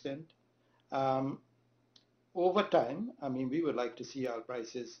large extent. Over time, I mean, we would like to see oil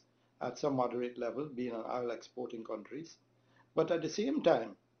prices at some moderate level, being an oil exporting countries. But at the same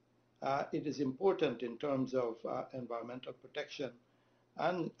time, it is important in terms of environmental protection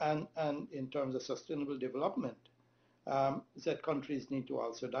and in terms of sustainable development that countries need to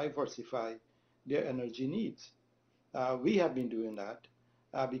also diversify their energy needs. We have been doing that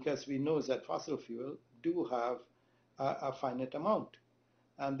because we know that fossil fuel do have a finite amount.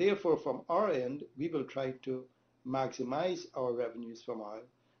 And therefore, from our end, we will try to maximize our revenues from oil,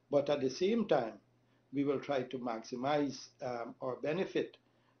 but at the same time, we will try to maximize our benefit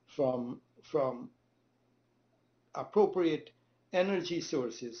from appropriate energy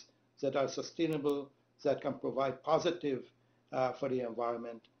sources that are sustainable, that can provide positive for the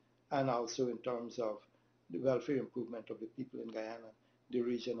environment, and also in terms of the welfare improvement of the people in Guyana, the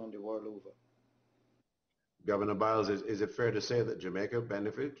region, and the world over. Governor Byles, is it fair to say that Jamaica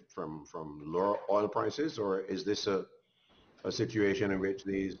benefit from lower oil prices, or is this a situation in which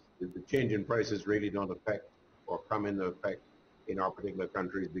the change in prices really don't affect or come into effect in our particular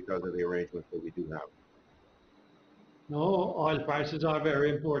countries because of the arrangements that we do have? No, oil prices are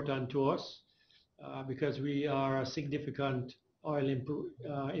very important to us because we are a significant oil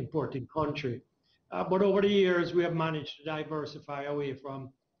importing country. But over the years, we have managed to diversify away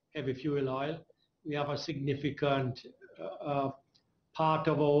from heavy fuel oil. We have a significant part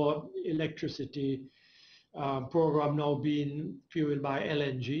of our electricity program now being fueled by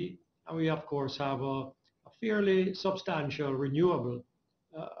LNG. And we, of course, have a fairly substantial renewable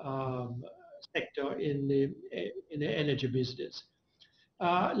sector in the energy business.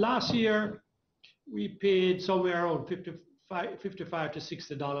 Last year, we paid somewhere around $55 to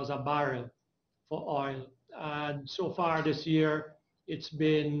 $60 a barrel for oil. And so far this year, it's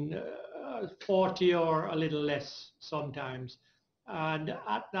been 40 or a little less sometimes. And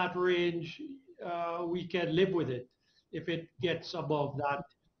at that range, we can live with it. If it gets above that,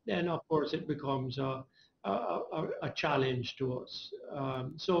 then of course it becomes a challenge to us.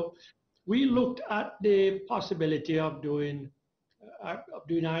 So we looked at the possibility of doing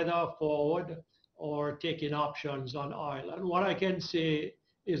either a forward or taking options on oil. And what I can say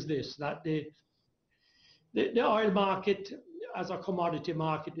is this, that the oil market as a commodity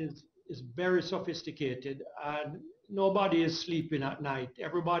market is very sophisticated, and nobody is sleeping at night.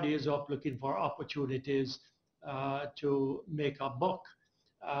 Everybody is up looking for opportunities to make a buck.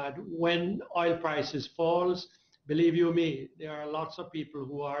 When oil prices falls, believe you me, there are lots of people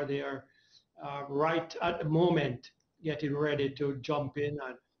who are there right at the moment getting ready to jump in,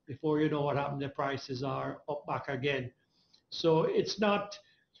 and before you know what happened, the prices are up back again. So it's not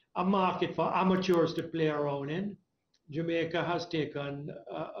a market for amateurs to play around in. Jamaica has taken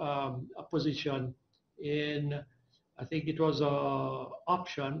a position in, I think it was an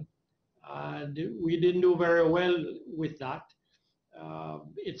option, and we didn't do very well with that.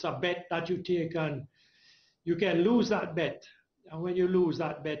 It's a bet that you take, and you can lose that bet. And when you lose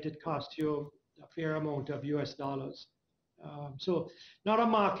that bet, it costs you a fair amount of US dollars. So not a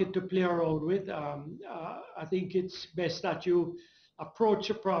market to play around with. I think it's best that you approach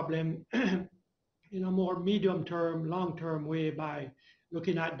a problem in a more medium-term, long-term way by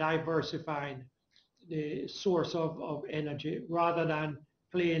looking at diversifying the source of energy rather than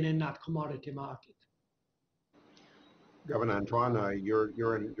playing in that commodity market. Governor Antoine,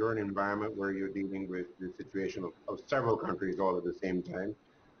 you're in an environment where you're dealing with the situation of several countries all at the same time.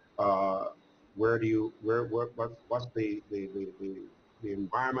 What's the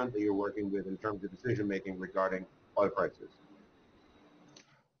environment that you're working with in terms of decision making regarding oil prices?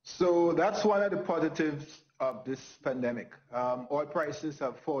 So that's one of the positives of this pandemic. Oil prices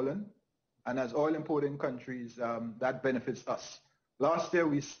have fallen, and as oil importing countries, that benefits us. Last year,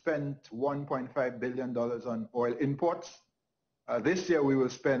 we spent $1.5 billion on oil imports. This year, we will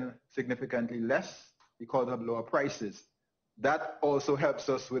spend significantly less because of lower prices. That also helps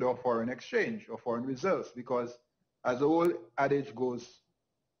us with our foreign exchange or foreign reserves, because as the old adage goes,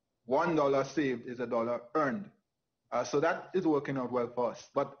 $1 saved is $1 earned. So that is working out well for us.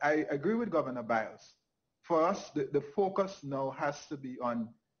 But I agree with Governor Byles. For us, the focus now has to be on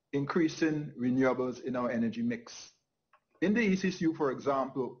increasing renewables in our energy mix. In the ECCU, for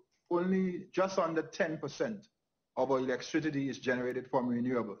example, only just under 10% of our electricity is generated from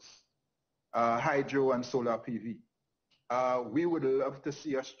renewables, hydro and solar PV. We would love to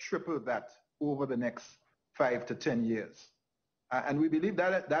see us triple that over the next 5 to 10 years. And we believe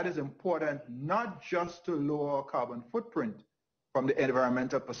that that is important, not just to lower our carbon footprint, from the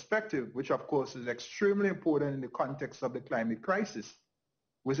environmental perspective, which of course is extremely important in the context of the climate crisis,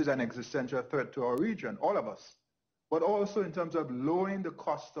 which is an existential threat to our region, all of us, but also in terms of lowering the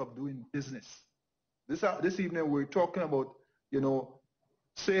cost of doing business. This evening we're talking about,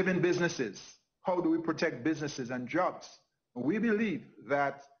 saving businesses. How do we protect businesses and jobs? We believe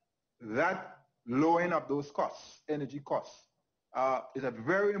that lowering of those costs, energy costs, is a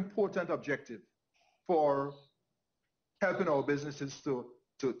very important objective for helping our businesses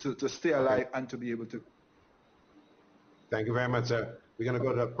to stay alive and to be able to. Thank you very much, sir. We're going to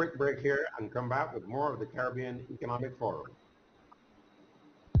go to a quick break here and come back with more of the Caribbean Economic Forum.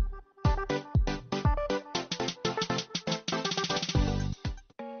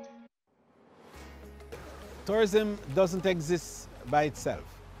 Tourism doesn't exist by itself.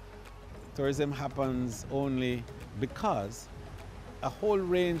 Tourism happens only because a whole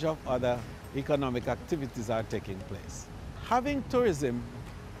range of other economic activities are taking place. Having tourism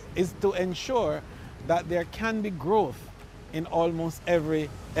is to ensure that there can be growth in almost every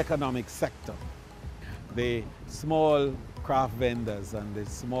economic sector. The small craft vendors and the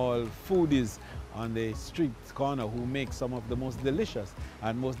small foodies on the street corner who make some of the most delicious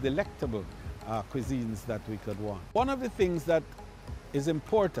and most delectable cuisines that we could want. One of the things that is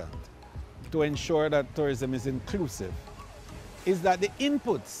important to ensure that tourism is inclusive is that the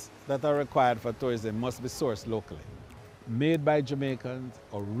inputs that are required for tourism must be sourced locally. Made by Jamaicans,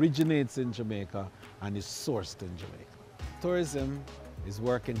 originates in Jamaica, and is sourced in Jamaica. Tourism is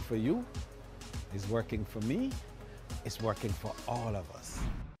working for you, is working for me, is working for all of us.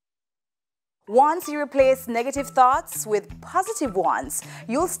 Once you replace negative thoughts with positive ones,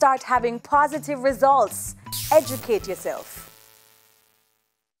 you'll start having positive results. Educate yourself.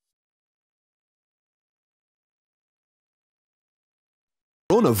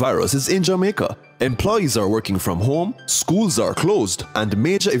 Coronavirus is in Jamaica. Employees are working from home, schools are closed, and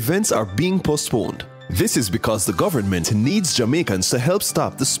major events are being postponed. This is because the government needs Jamaicans to help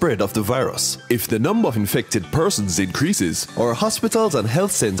stop the spread of the virus. If the number of infected persons increases, our hospitals and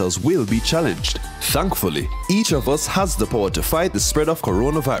health centers will be challenged. Thankfully, each of us has the power to fight the spread of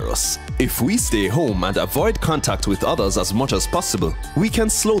coronavirus. If we stay home and avoid contact with others as much as possible, we can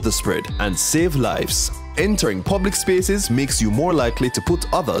slow the spread and save lives. Entering public spaces makes you more likely to put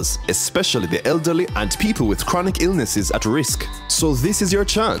others, especially the elderly and people with chronic illnesses, at risk. So this is your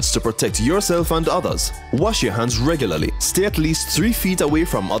chance to protect yourself and others. Wash your hands regularly. Stay at least 3 feet away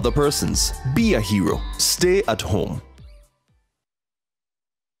from other persons. Be a hero. Stay at home.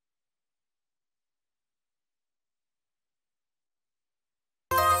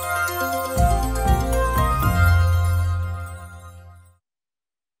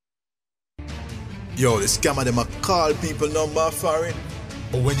 Yo, the scammer them a call people number foreign.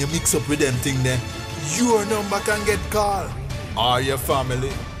 But when you mix up with them thing there, your number can get called. Or your family.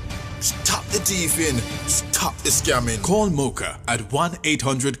 Stop the thieving. Stop the scamming. Call Mocha at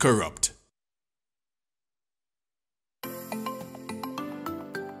 1-800-CORRUPT.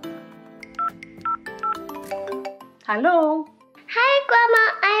 Hello. Hi, Grandma.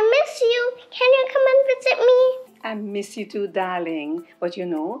 I miss you. Can you come and visit me? I miss you too, darling. But you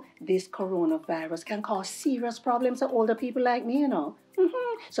know, this coronavirus can cause serious problems to older people like me, you know.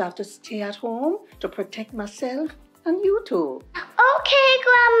 So I have to stay at home to protect myself and you too. Okay,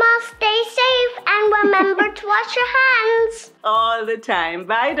 Grandma. Stay safe and remember to wash your hands. All the time.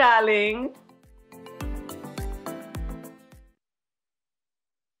 Bye, darling.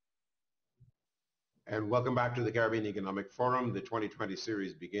 And welcome back to the Caribbean Economic Forum, the 2020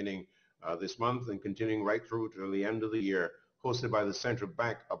 series beginning this month and continuing right through to the end of the year, hosted by the Central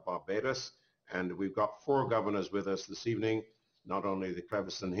Bank of Barbados. And we've got 4 governors with us this evening, not only the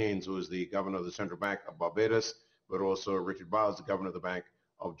Cleviston Haynes, who is the governor of the Central Bank of Barbados, but also Richard Byles, the governor of the Bank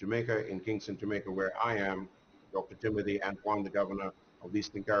of Jamaica in Kingston, Jamaica, where I am, Dr. Timothy Antoine, the governor of the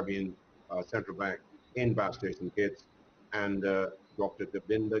Eastern Caribbean Central Bank in Bass Station Kitts, and Dr.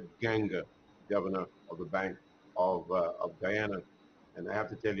 Gobind, Ganga, governor of the Bank of Guyana. And I have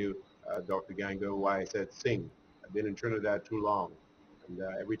to tell you, Dr. Ganga, why I said sing. I've been in Trinidad too long, and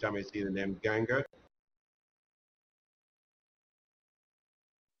every time I see the name Ganga,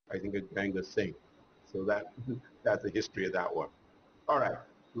 I think of Ganga sing. So that's the history of that one. All right,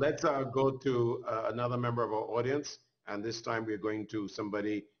 let's go to another member of our audience, and this time we're going to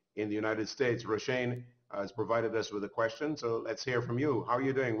somebody in the United States. Roshane has provided us with a question, so let's hear from you. How are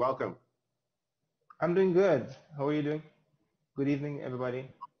you doing? Welcome. I'm doing good. How are you doing? Good evening, everybody.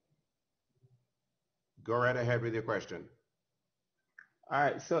 Go right ahead with your question. All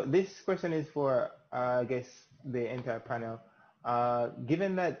right, so this question is for, I guess, the entire panel.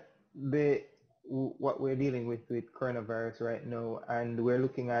 Given that the what we're dealing with coronavirus right now, and we're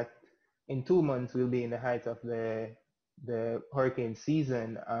looking at in 2 months we'll be in the height of the hurricane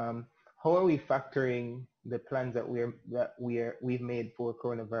season. How are we factoring the plans that we've made for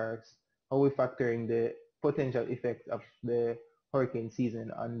coronavirus? How are we factoring the potential effects of the hurricane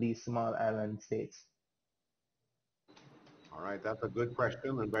season on these small island states? All right, that's a good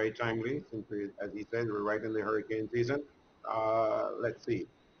question and very timely, since as he said, we're right in the hurricane season. Let's see.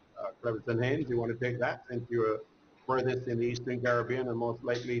 Cleviston, Haynes, you want to take that, since you're furthest in the Eastern Caribbean and most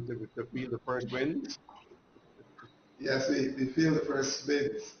likely to feel the first winds? Yes, we feel the first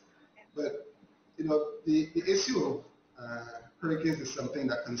winds. But, you know, the issue of hurricanes is something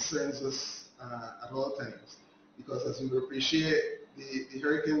that concerns us at all times, because as you would appreciate, the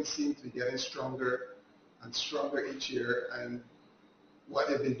hurricanes seem to be getting stronger and stronger each year, and what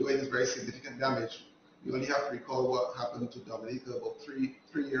they've been doing is very significant damage. You only have to recall what happened to Dominica about three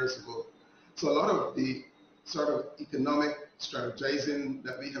years ago. So a lot of the sort of economic strategizing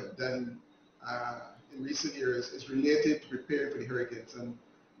that we have done in recent years is related to preparing for the hurricanes. And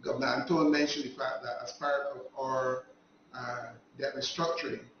Governor Antoine mentioned the fact that as part of our debt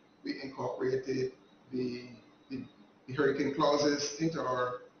restructuring, we incorporated the hurricane clauses into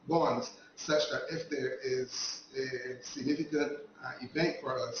our bonds, such that if there is a significant event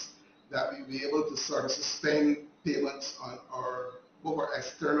for us, that we'll be able to sort of sustain payments on both our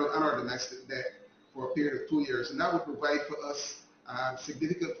external and our domestic debt for a period of 2 years. And that would provide for us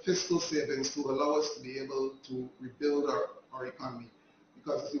significant fiscal savings to allow us to be able to rebuild our economy.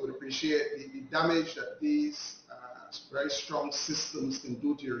 Because as you would appreciate, the damage that these very strong systems can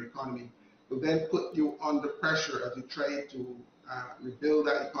do to your economy will then put you under pressure as you try to rebuild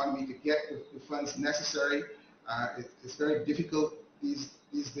that economy to get the funds necessary. It's very difficult these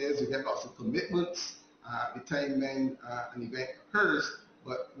days. You get lots of commitments at the time when an event occurs,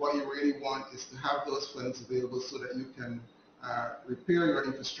 but what you really want is to have those funds available so that you can repair your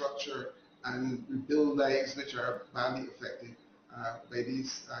infrastructure and rebuild lives which are badly affected by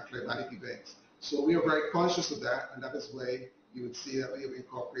these climatic events. So we are very conscious of that, and that is why you would see that we have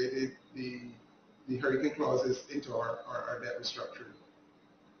incorporated the hurricane clauses into our debt restructuring.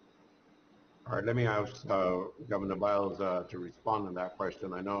 All right, let me ask Governor Byles to respond to that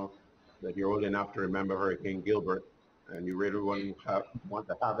question. I know that you're old enough to remember Hurricane Gilbert, and you really wouldn't want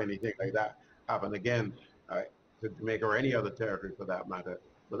to have anything like that happen again to Jamaica or any other territory for that matter.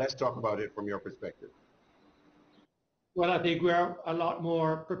 But let's talk about it from your perspective. Well, I think we're a lot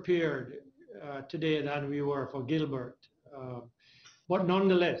more prepared today than we were for Gilbert. But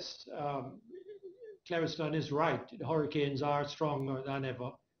nonetheless, Cleviston is right. The hurricanes are stronger than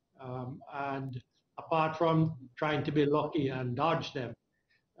ever. And apart from trying to be lucky and dodge them,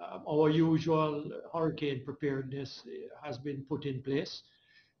 our usual hurricane preparedness has been put in place.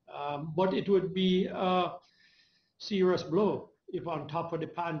 But it would be a serious blow if on top of the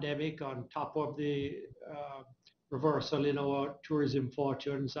pandemic, on top of the reversal in our tourism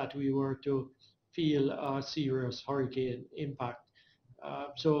fortunes, that we were to feel a serious hurricane impact.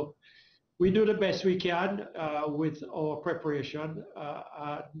 So we do the best we can with our preparation.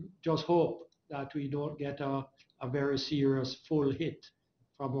 Just hope that we don't get a very serious full hit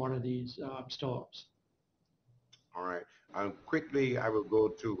from one of these storms. All right. Quickly, I will go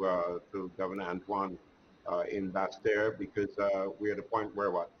to Governor Antoine in Basseterre, because we're at a point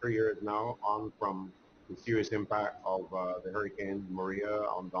where, 3 years now on from the serious impact of the Hurricane Maria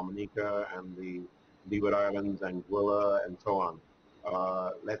on Dominica and the Leeward Islands, Anguilla, and so on.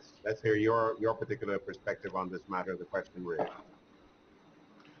 Let's hear your particular perspective on this matter, the question raised.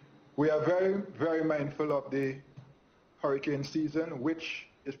 We are very, very mindful of the hurricane season, which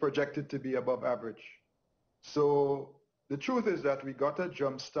is projected to be above average. So the truth is that we got a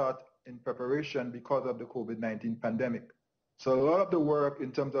jump start in preparation because of the COVID-19 pandemic. So a lot of the work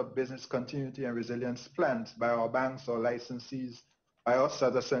in terms of business continuity and resilience plans by our banks or licensees, by us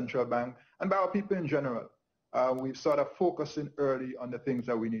as a central bank, and by our people in general, we've sort of focusing early on the things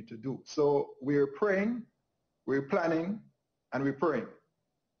that we need to do. So we're praying, we're planning, and we're praying.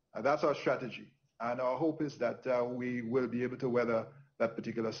 That's our strategy. And our hope is that we will be able to weather that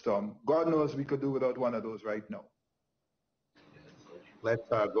particular storm. God knows we could do without one of those right now. Let's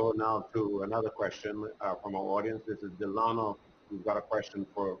go now to another question from our audience. This is Delano, who's got a question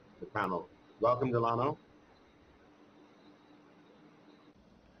for the panel. Welcome, Delano.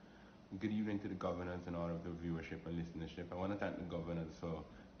 Good evening to the governors and all of the viewership and listenership. I want to thank the governors for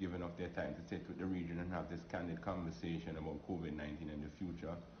giving up their time to sit with the region and have this candid conversation about COVID-19 in the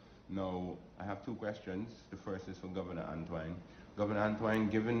future. Now, I have two questions. The first is for Governor Antoine. Governor Antoine,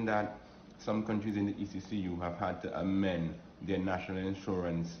 given that some countries in the ECCU have had to amend their national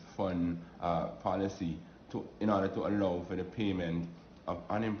insurance fund policy in order to allow for the payment of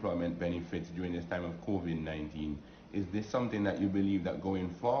unemployment benefits during this time of COVID-19. Is this something that you believe that going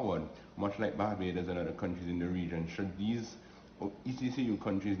forward, much like Barbados and other countries in the region, should these ECCU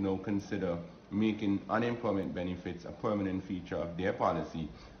countries now consider making unemployment benefits a permanent feature of their policy?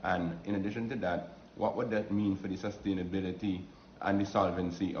 And in addition to that, what would that mean for the sustainability and the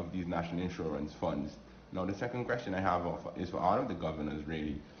solvency of these national insurance funds? Now, the second question I have is for all of the governors,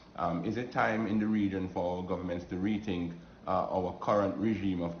 really. Is it time in the region for governments to rethink our current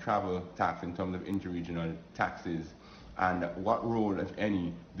regime of travel tax in terms of interregional taxes? And what role, if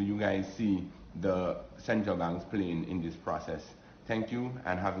any, do you guys see the central banks playing in this process? Thank you,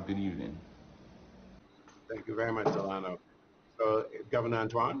 and have a good evening. Thank you very much, Delano. So, Governor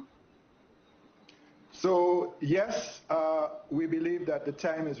Antoine? So, yes, we believe that the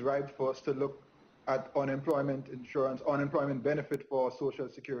time is right for us to look at unemployment insurance, unemployment benefit for social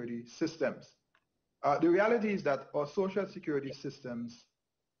security systems. The reality is that our social security systems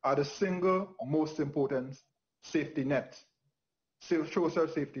are the single most important safety net, social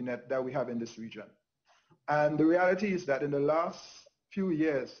safety net that we have in this region. And the reality is that in the last few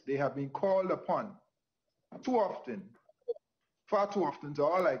years, they have been called upon too often, far too often to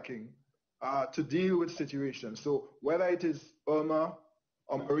our liking, to deal with situations. So whether it is Irma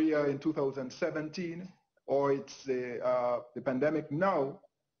or Maria in 2017, or it's the pandemic now,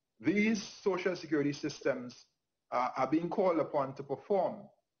 these social security systems are being called upon to perform.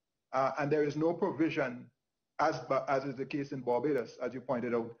 And there is no provision, as is the case in Barbados, as you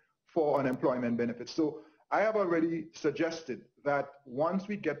pointed out, for unemployment benefits. So I have already suggested that once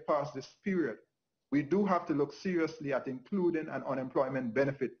we get past this period, we do have to look seriously at including an unemployment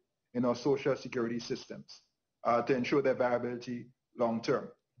benefit in our social security systems to ensure their viability long term.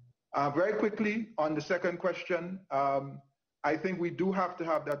 Very quickly, on the second question, I think we do have to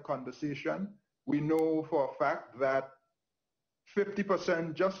have that conversation. We know for a fact that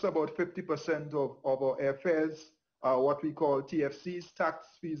 50%, just about 50% of our airfares are what we call TFCs, tax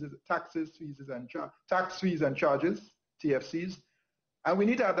fees and charges, TFCs. And we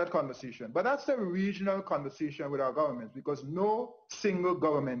need to have that conversation. But that's a regional conversation with our governments, because no single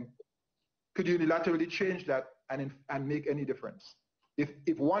government could unilaterally change that and make any difference.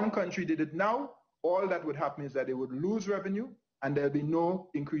 If one country did it now, all that would happen is that they would lose revenue and there'll be no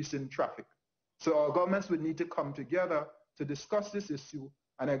increase in traffic. So our governments would need to come together to discuss this issue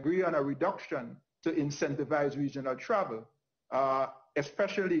and agree on a reduction to incentivize regional travel,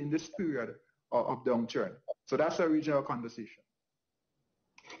 especially in this period of downturn. So that's a regional conversation.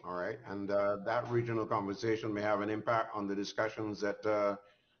 All right, and that regional conversation may have an impact on the discussions that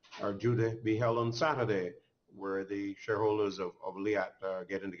are due to be held on Saturday, where the shareholders of LIAT are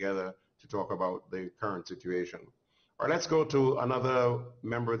getting together to talk about the current situation. All right, let's go to another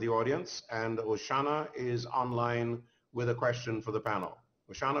member of the audience, and Oshana is online with a question for the panel.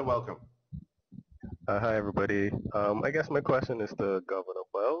 Oshana, welcome. Hi, everybody. I guess my question is to Governor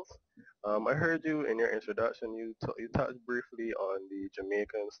Byles. I heard you in your introduction, you touched briefly on the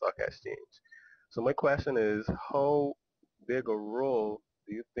Jamaican Stock Exchange. So my question is, how big a role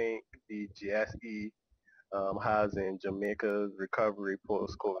do you think the GSE has in Jamaica's recovery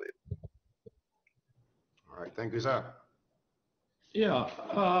post-COVID? All right, thank you, sir. Yeah,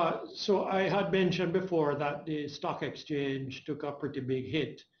 so I had mentioned before that the stock exchange took a pretty big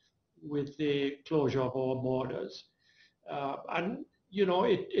hit with the closure of our borders. And, you know,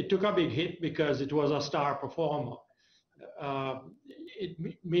 it took a big hit because it was a star performer. It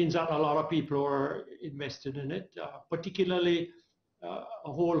means that a lot of people are invested in it, particularly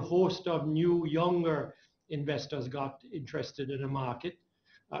a whole host of new, younger investors got interested in the market.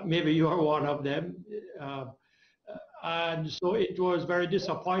 Maybe you are one of them. And so it was very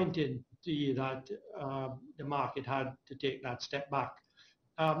disappointing to see that the market had to take that step back.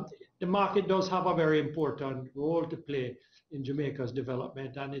 The market does have a very important role to play in Jamaica's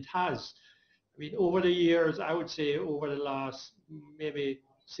development, and it has. I mean, over the years, I would say over the last maybe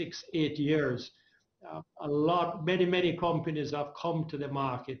 6-8 years, many companies have come to the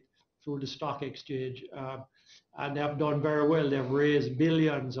market through the stock exchange, and they have done very well. They've raised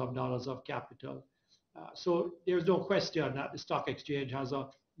billions of dollars of capital. So there's no question that the stock exchange has a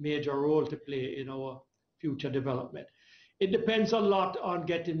major role to play in our future development. It depends a lot on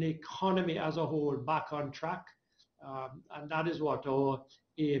getting the economy as a whole back on track, and that is what our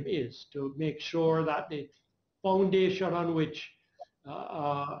aim is, to make sure that the foundation on which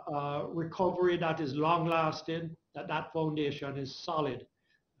recovery that is long-lasting, that foundation is solid,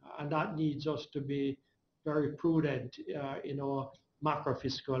 and that needs us to be very prudent in our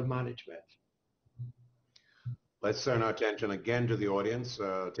macro-fiscal management. Let's turn our attention again to the audience,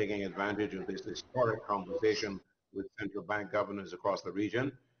 taking advantage of this historic conversation with central bank governors across the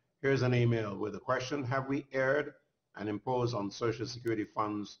region. Here's an email with a question. Have we erred and imposed on Social Security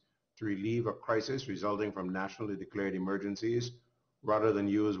funds to relieve a crisis resulting from nationally declared emergencies rather than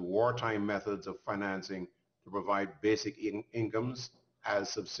use wartime methods of financing to provide basic incomes as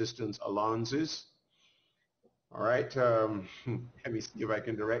subsistence allowances? All right, let me see if I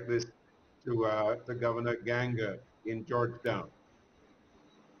can direct this to Governor Ganga in Georgetown.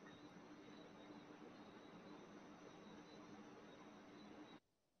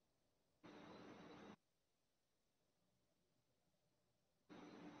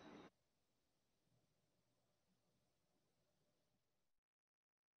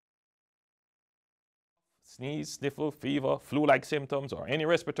 Sneeze, sniffle, fever, flu-like symptoms, or any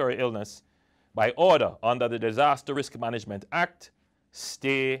respiratory illness, by order under the Disaster Risk Management Act,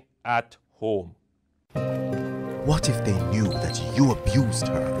 stay at home. What if they knew that you abused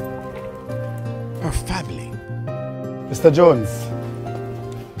her family? Mr. Jones.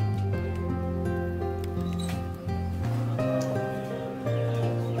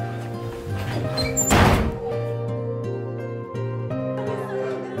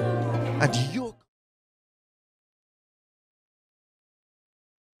 And you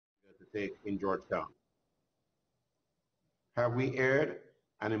to take in Georgetown. Have we erred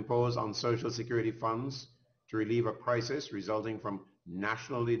and imposed on Social Security funds to relieve a crisis resulting from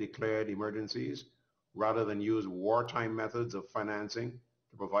nationally declared emergencies rather than use wartime methods of financing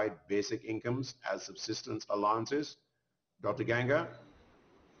to provide basic incomes as subsistence allowances? Dr. Ganga?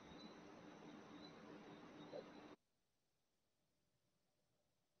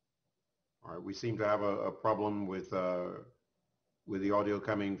 All right, we seem to have a problem with the audio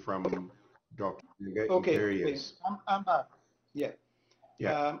coming from Dr. Ganga. Okay, there he is. I'm back. Yeah.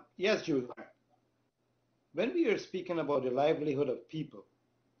 Yeah. Yes, Julian. When we are speaking about the livelihood of people,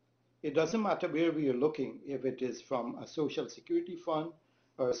 it doesn't matter where we are looking, if it is from a social security fund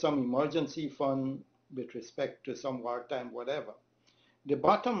or some emergency fund with respect to some wartime, whatever. The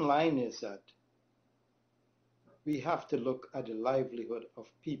bottom line is that we have to look at the livelihood of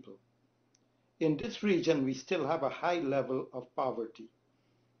people. In this region, we still have a high level of poverty.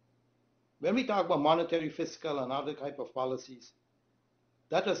 When we talk about monetary, fiscal, and other type of policies,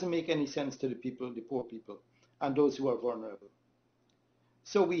 that doesn't make any sense to the people, the poor people, and those who are vulnerable.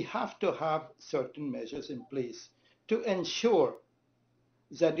 So we have to have certain measures in place to ensure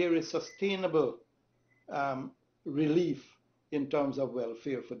that there is sustainable relief in terms of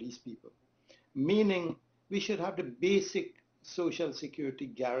welfare for these people. Meaning we should have the basic social security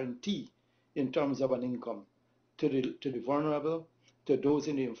guarantee in terms of an income to the vulnerable, to those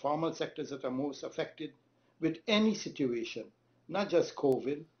in the informal sectors that are most affected with any situation, not just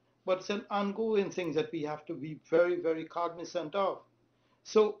COVID, but it's an ongoing thing that we have to be very, very cognizant of.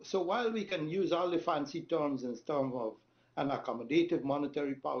 So while we can use all the fancy terms in terms of an accommodative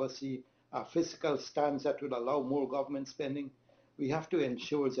monetary policy, a fiscal stance that will allow more government spending, we have to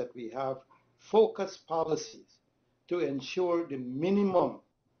ensure that we have focused policies to ensure the minimum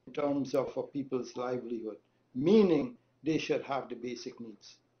in terms of for people's livelihood, meaning they should have the basic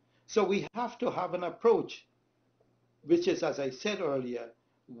needs. So we have to have an approach which is, as I said earlier,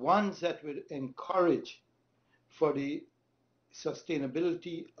 ones that will encourage for the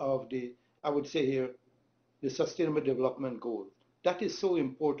sustainability of the, I would say here, the Sustainable Development Goal. That is so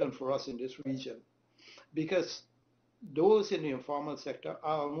important for us in this region because those in the informal sector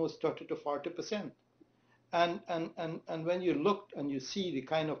are almost 30 to 40%. And when you look and you see the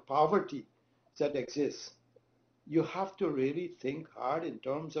kind of poverty that exists, you have to really think hard in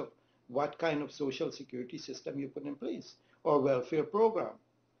terms of what kind of social security system you put in place or welfare program.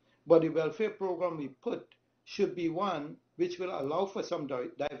 But the welfare program we put should be one which will allow for some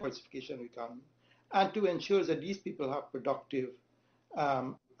diversification of economy and to ensure that these people have productive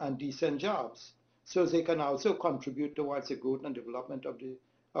and decent jobs so they can also contribute towards the growth and development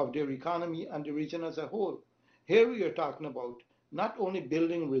of their economy and the region as a whole. Here we are talking about not only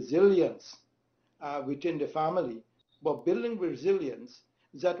building resilience within the family, but building resilience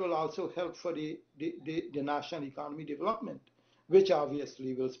that will also help for the national economy development, which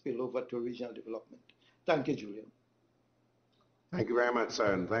obviously will spill over to regional development. Thank you, Julian. Thank you very much,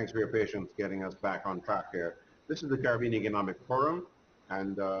 sir, and thanks for your patience getting us back on track here. This is the Caribbean Economic Forum,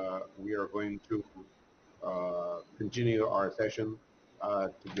 and we are going to continue our session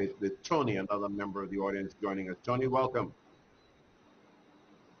with Tony, another member of the audience joining us. Tony, welcome.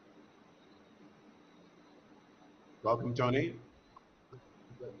 Welcome, Tony.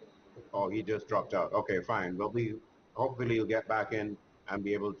 Oh, he just dropped out. Okay, fine. Well, hopefully he'll get back in and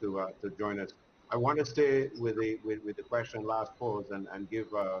be able to join us I want to stay with the question last posed and give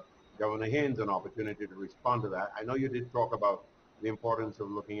Governor Haynes an opportunity to respond to that. I know you did talk about the importance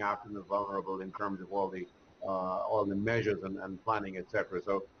of looking after the vulnerable in terms of all the measures and planning, etc.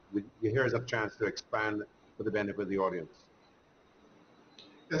 So here's a chance to expand for the benefit of the audience.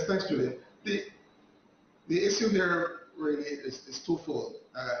 Yes, thanks, Julian. The issue here really is twofold.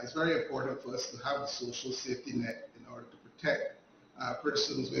 It's very important for us to have a social safety net in order to protect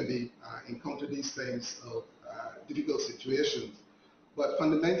persons when they encounter these kinds of difficult situations. But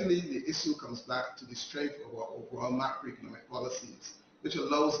fundamentally, the issue comes back to the strength of our overall macroeconomic policies, which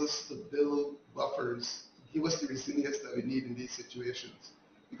allows us to build buffers, give us the resilience that we need in these situations.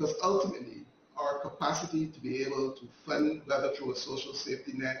 Because ultimately, our capacity to be able to fund, whether through a social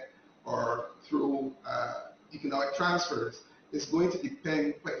safety net or through economic transfers, is going to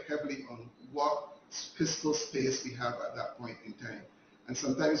depend quite heavily on what fiscal space we have at that point in time. And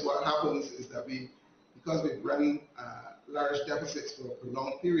sometimes what happens is that because we've run large deficits for a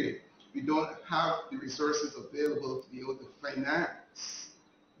prolonged period, we don't have the resources available to be able to finance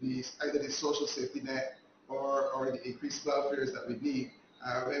either the social safety net or the increased welfares that we need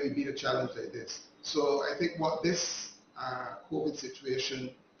when we meet a challenge like this. So I think what this COVID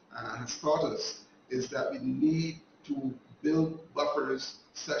situation has taught us is that we need to build buffers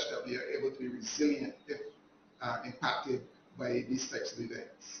such that we are able to be resilient if impacted by these types of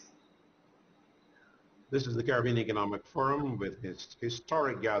events. This is the Caribbean Economic Forum with its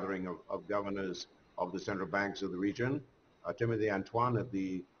historic gathering of governors of the central banks of the region. Timothy Antoine at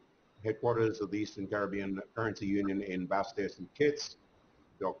the headquarters of the Eastern Caribbean Currency Union in Basseterre and Kitts,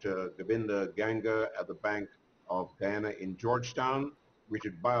 Dr. Gobind Ganga at the Bank of Guyana in Georgetown,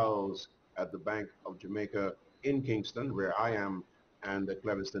 Richard Byles at the Bank of Jamaica in Kingston, where I am, and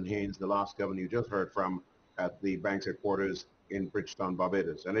Cleviston Haynes, the last governor you just heard from, at the bank's headquarters in Bridgetown,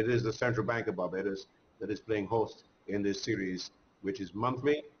 Barbados. And it is the Central Bank of Barbados that is playing host in this series, which is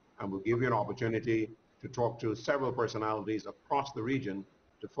monthly, and will give you an opportunity to talk to several personalities across the region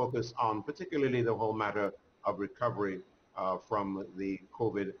to focus on particularly the whole matter of recovery from the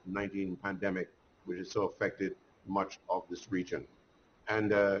COVID-19 pandemic, which has so affected much of this region.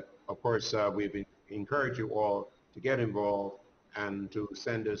 And of course, we've encouraged you all to get involved and to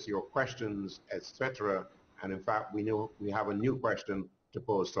send us your questions, etc. And in fact, we have a new question to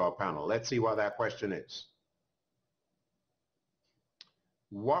pose to our panel. Let's see what that question is.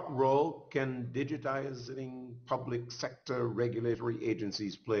 What role can digitizing public sector regulatory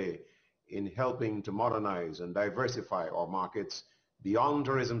agencies play in helping to modernize and diversify our markets beyond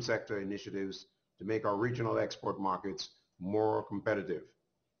tourism sector initiatives to make our regional export markets more competitive?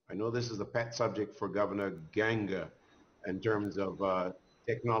 I know this is a pet subject for Governor Ganga in terms of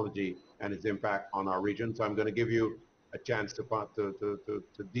technology and its impact on our region. So I'm going to give you a chance to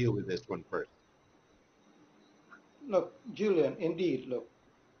deal with this one first. Look, Julian, indeed, look,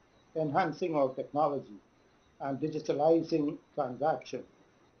 enhancing our technology and digitalizing transactions,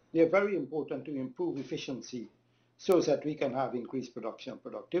 they are very important to improve efficiency so that we can have increased production and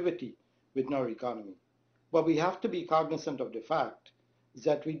productivity within our economy. But we have to be cognizant of the fact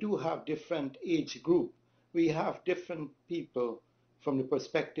that we do have different age group. We have different people from the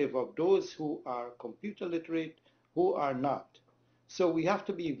perspective of those who are computer literate, who are not. So we have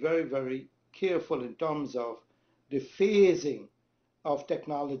to be very, very careful in terms of the phasing of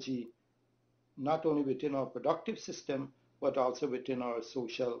technology, not only within our productive system, but also within our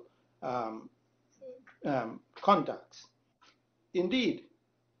social contacts. Indeed,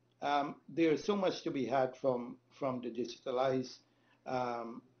 there is so much to be had from the digitalized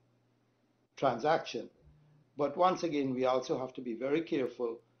transaction. But once again, we also have to be very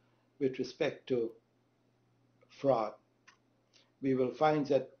careful with respect to fraud. We will find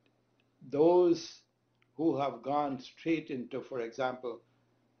that those who have gone straight into, for example,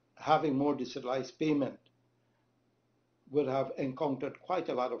 having more digitalized payment would have encountered quite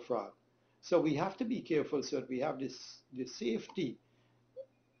a lot of fraud. So we have to be careful so that we have this safety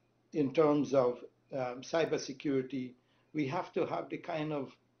in terms of cybersecurity. We have to have the kind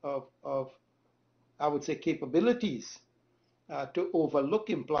of I would say, capabilities to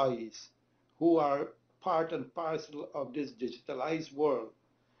overlook employees who are part and parcel of this digitalized world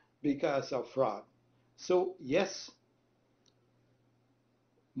because of fraud. So yes,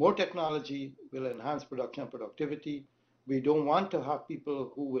 more technology will enhance production and productivity. We don't want to have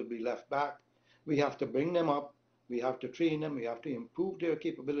people who will be left back. We have to bring them up. We have to train them. We have to improve their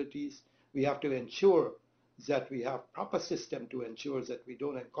capabilities. We have to ensure that we have proper system to ensure that we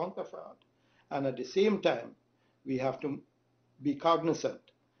don't encounter fraud. And at the same time, we have to be cognizant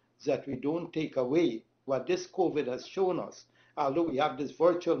that we don't take away what this COVID has shown us. Although we have this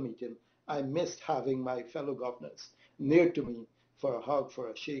virtual meeting, I missed having my fellow governors near to me for a hug, for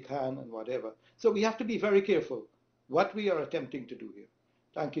a shake hand, and whatever. So we have to be very careful what we are attempting to do here.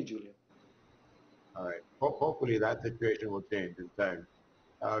 Thank you, Julian. All right. Hopefully that situation will change in time.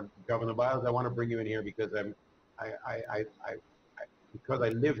 Governor Byles, I want to bring you in here because because I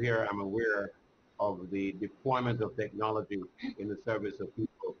live here, I'm aware of the deployment of technology in the service of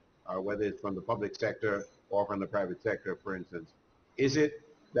people, whether it's from the public sector or from the private sector, for instance. Is it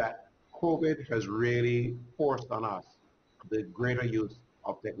that COVID has really forced on us the greater use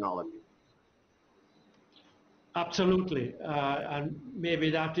of technology? Absolutely, and maybe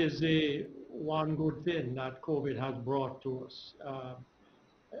that is the one good thing that COVID has brought to us.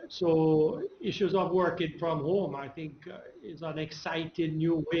 So issues of working from home, I think, is an exciting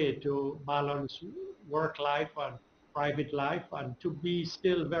new way to balance work life and private life and to be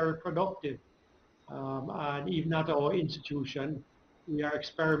still very productive. And even at our institution, we are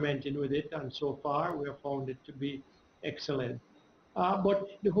experimenting with it, and so far we have found it to be excellent. But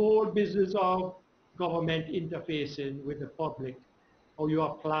the whole business of government interfacing with the public, how you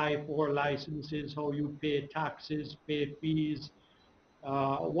apply for licenses, how you pay taxes, pay fees,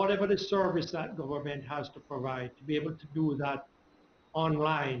 whatever the service that government has to provide, to be able to do that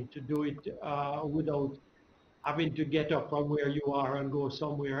online, to do it without having to get up from where you are and go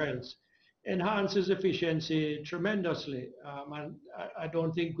somewhere else, enhances efficiency tremendously. And I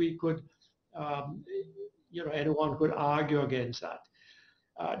don't think we could, anyone could argue against that.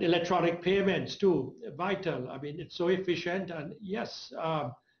 The electronic payments too, vital. I mean, it's so efficient, and yes, I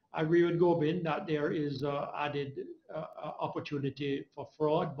agree with Gobind that there is added opportunity for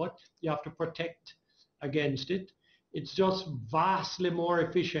fraud, but you have to protect against it. It's just vastly more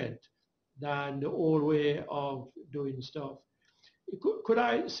efficient than the old way of doing stuff. Could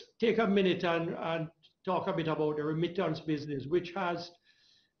I take a minute and talk a bit about the remittance business, which has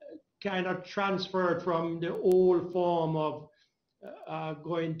kind of transferred from the old form of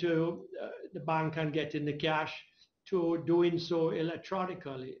going to the bank and getting the cash to doing so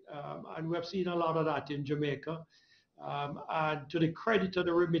electronically. And we have seen a lot of that in Jamaica. And to the credit of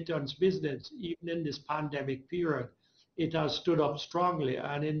the remittance business, even in this pandemic period, it has stood up strongly.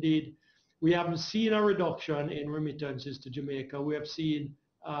 And indeed, we haven't seen a reduction in remittances to Jamaica. We have seen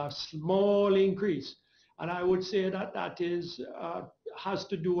a small increase. And I would say that that has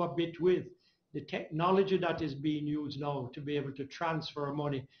to do a bit with the technology that is being used now to be able to transfer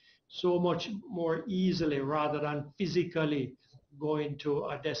money so much more easily rather than physically going to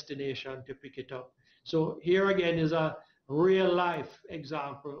a destination to pick it up. So here again is a real life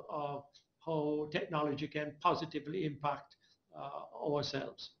example of how technology can positively impact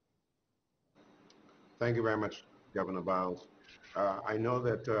ourselves. Thank you very much, Governor Byles. I know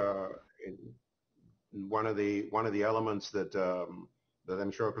that one of the elements that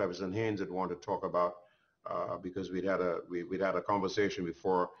I'm sure Cleviston and Haynes would want to talk about, because we'd had a conversation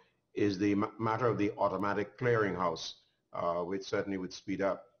before, is the matter of the automatic clearinghouse, which certainly would speed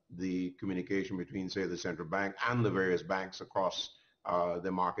up the communication between, say, the central bank and the various banks across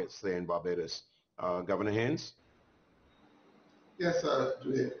the markets there in Barbados. Governor Haynes? Yes,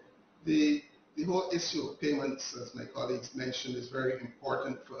 Julian. The whole issue of payments, as my colleagues mentioned, is very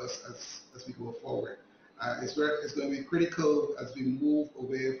important for us as we go forward. It's going to be critical as we move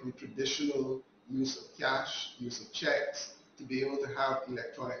away from traditional use of cash, use of checks, to be able to have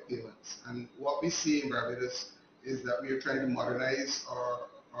electronic payments. And what we see in Barbados is that we are trying to modernize our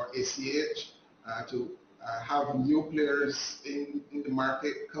ACH to have new players in the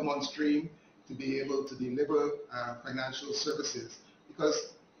market come on stream to be able to deliver financial services,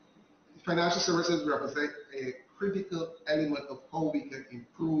 because financial services represent a critical element of how we can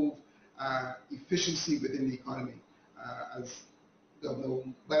improve efficiency within the economy. As Governor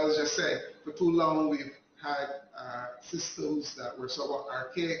Byles just said, for too long we've had systems that were somewhat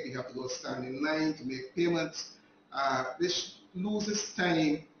archaic. We have to go stand in line to make payments. This loses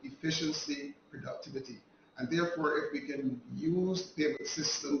time, efficiency, productivity. And therefore, if we can use the payment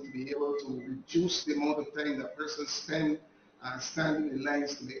system to be able to reduce the amount of time that persons spend standing in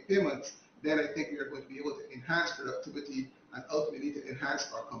lines to make payments, then I think we are going to be able to enhance productivity and ultimately to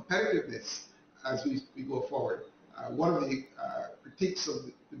enhance our competitiveness as we go forward. One of the critiques of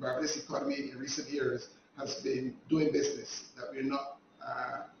the Barbados economy in recent years has been doing business, that we're not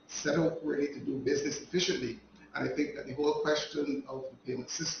set up really to do business efficiently. And I think that the whole question of the payment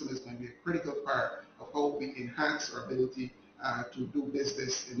system is going to be a critical part of how we enhance our ability to do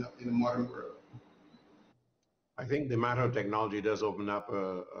business in a modern world. I think the matter of technology does open up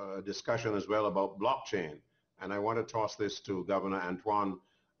a discussion as well about blockchain. And I want to toss this to Governor Antoine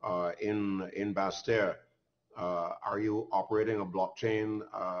in Bastere. Are you operating a blockchain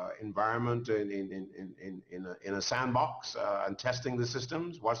environment in a sandbox and testing the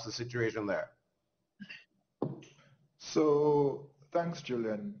systems? What's the situation there? So thanks,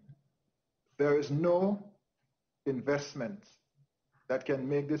 Julian. There is no investment that can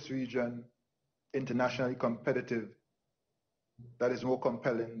make this region internationally competitive that is more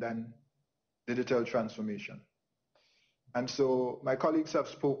compelling than digital transformation. And so my colleagues have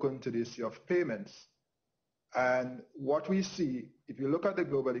spoken to the issue of payments. And what we see, if you look at the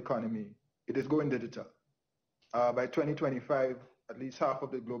global economy, it is going digital. By 2025, at least half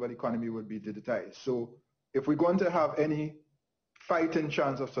of the global economy will be digitized. So if we're going to have any fighting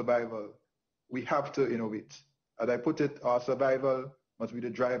chance of survival, we have to innovate. As I put it, our survival must be the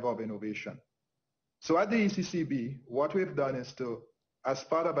driver of innovation. So at the ECCB, what we've done is to, as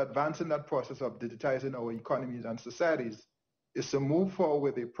part of advancing that process of digitizing our economies and societies, is to move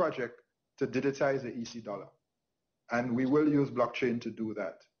forward with a project to digitize the EC dollar. And we will use blockchain to do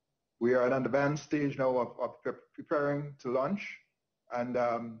that. We are at an advanced stage now of preparing to launch, and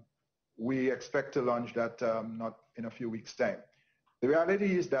we expect to launch that not in a few weeks' time. The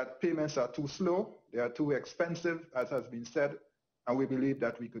reality is that payments are too slow, they are too expensive, as has been said, and we believe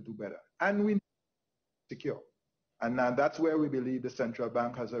that we could do better. And we secure. And that's where we believe the central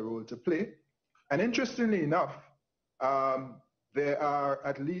bank has a role to play. And interestingly enough, there are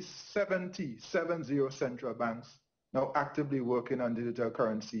at least 70 central banks now actively working on digital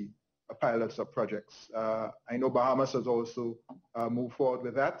currency pilots or projects. I know Bahamas has also moved forward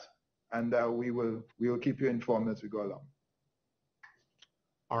with that, and we will keep you informed as we go along.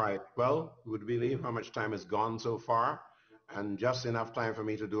 All right, well, would we believe how much time has gone so far? And just enough time for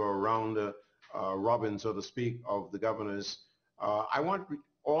me to do a round robin, so to speak, of the governors. I want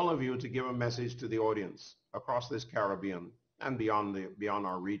all of you to give a message to the audience across this Caribbean and beyond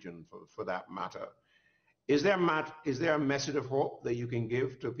our region for that matter. Is there a message of hope that you can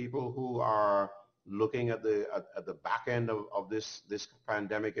give to people who are looking at the back end of this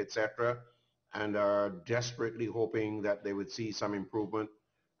pandemic, etc., and are desperately hoping that they would see some improvement?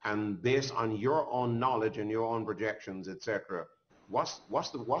 And based on your own knowledge and your own projections, etc., what's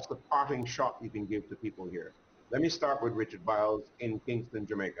the parting shot you can give to people here? Let me start with Richard Byles in Kingston,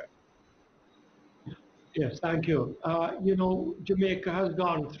 Jamaica. Yes, thank you. You know, Jamaica has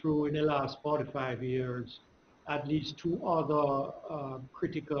gone through in the last 45 years at least 2 other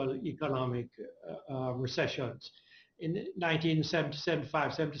critical economic recessions. In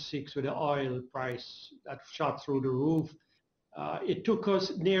 1975, 76, with the oil price that shot through the roof, it took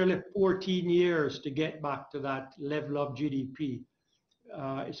us nearly 14 years to get back to that level of GDP.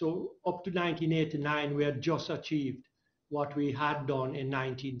 So up to 1989, we had just achieved what we had done in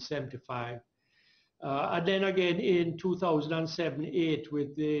 1975. And then again in 2007-8,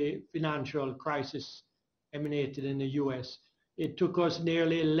 with the financial crisis emanated in the US, it took us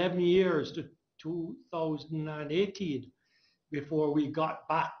nearly 11 years to 2018 before we got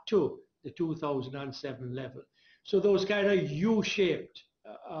back to the 2007 level. So those kind of U-shaped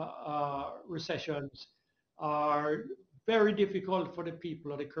recessions are very difficult for the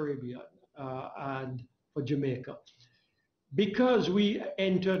people of the Caribbean and for Jamaica. Because we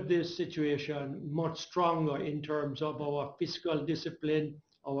entered this situation much stronger in terms of our fiscal discipline,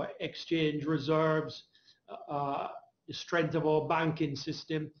 our exchange reserves, the strength of our banking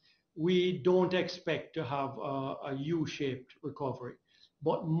system, we don't expect to have a U-shaped recovery,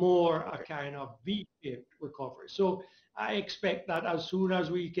 but more a kind of V-shaped recovery. So I expect that as soon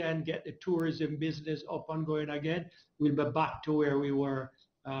as we can get the tourism business up and going again, we'll be back to where we were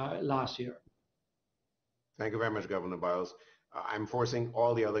last year. Thank you very much, Governor Byles. I'm forcing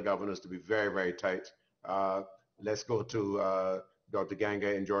all the other governors to be very, very tight. Let's go to Dr.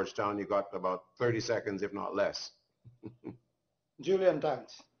 Ganga in Georgetown. You got about 30 seconds, if not less. Julian,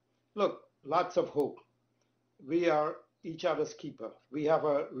 thanks. Look, lots of hope. We are each other's keeper. We have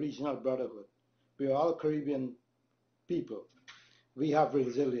a regional brotherhood. We are all Caribbean people. We have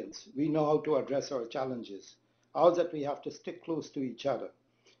resilience. We know how to address our challenges. All that we have to stick close to each other.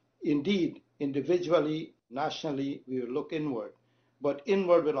 Indeed, individually, nationally, we will look inward, but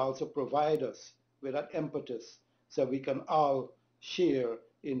inward will also provide us with that impetus so we can all share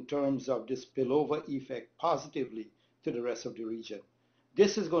in terms of this spillover effect positively to the rest of the region.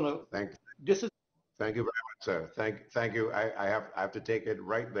 This is going to... Thank you very much, sir. Thank you. I have to take it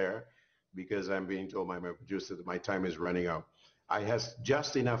right there because I'm being told by my producer that my time is running out. I have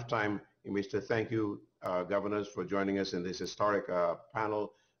just enough time in which to thank you, governors, for joining us in this historic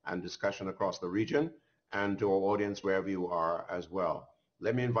panel and discussion across the region, and to our audience wherever you are as well.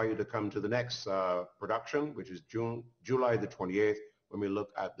 Let me invite you to come to the next production, which is July the 28th, when we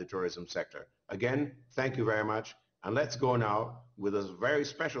look at the tourism sector. Again, thank you very much. And let's go now with a very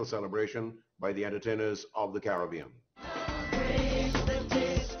special celebration by the entertainers of the Caribbean.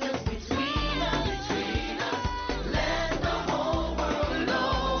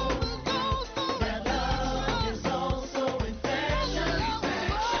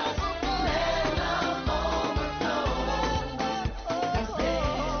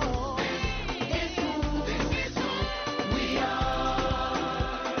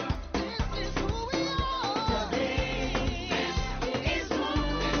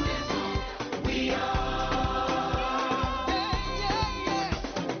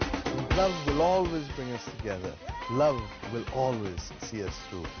 Love will always bring us together. Love will always see us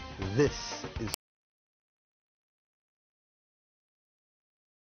through. This is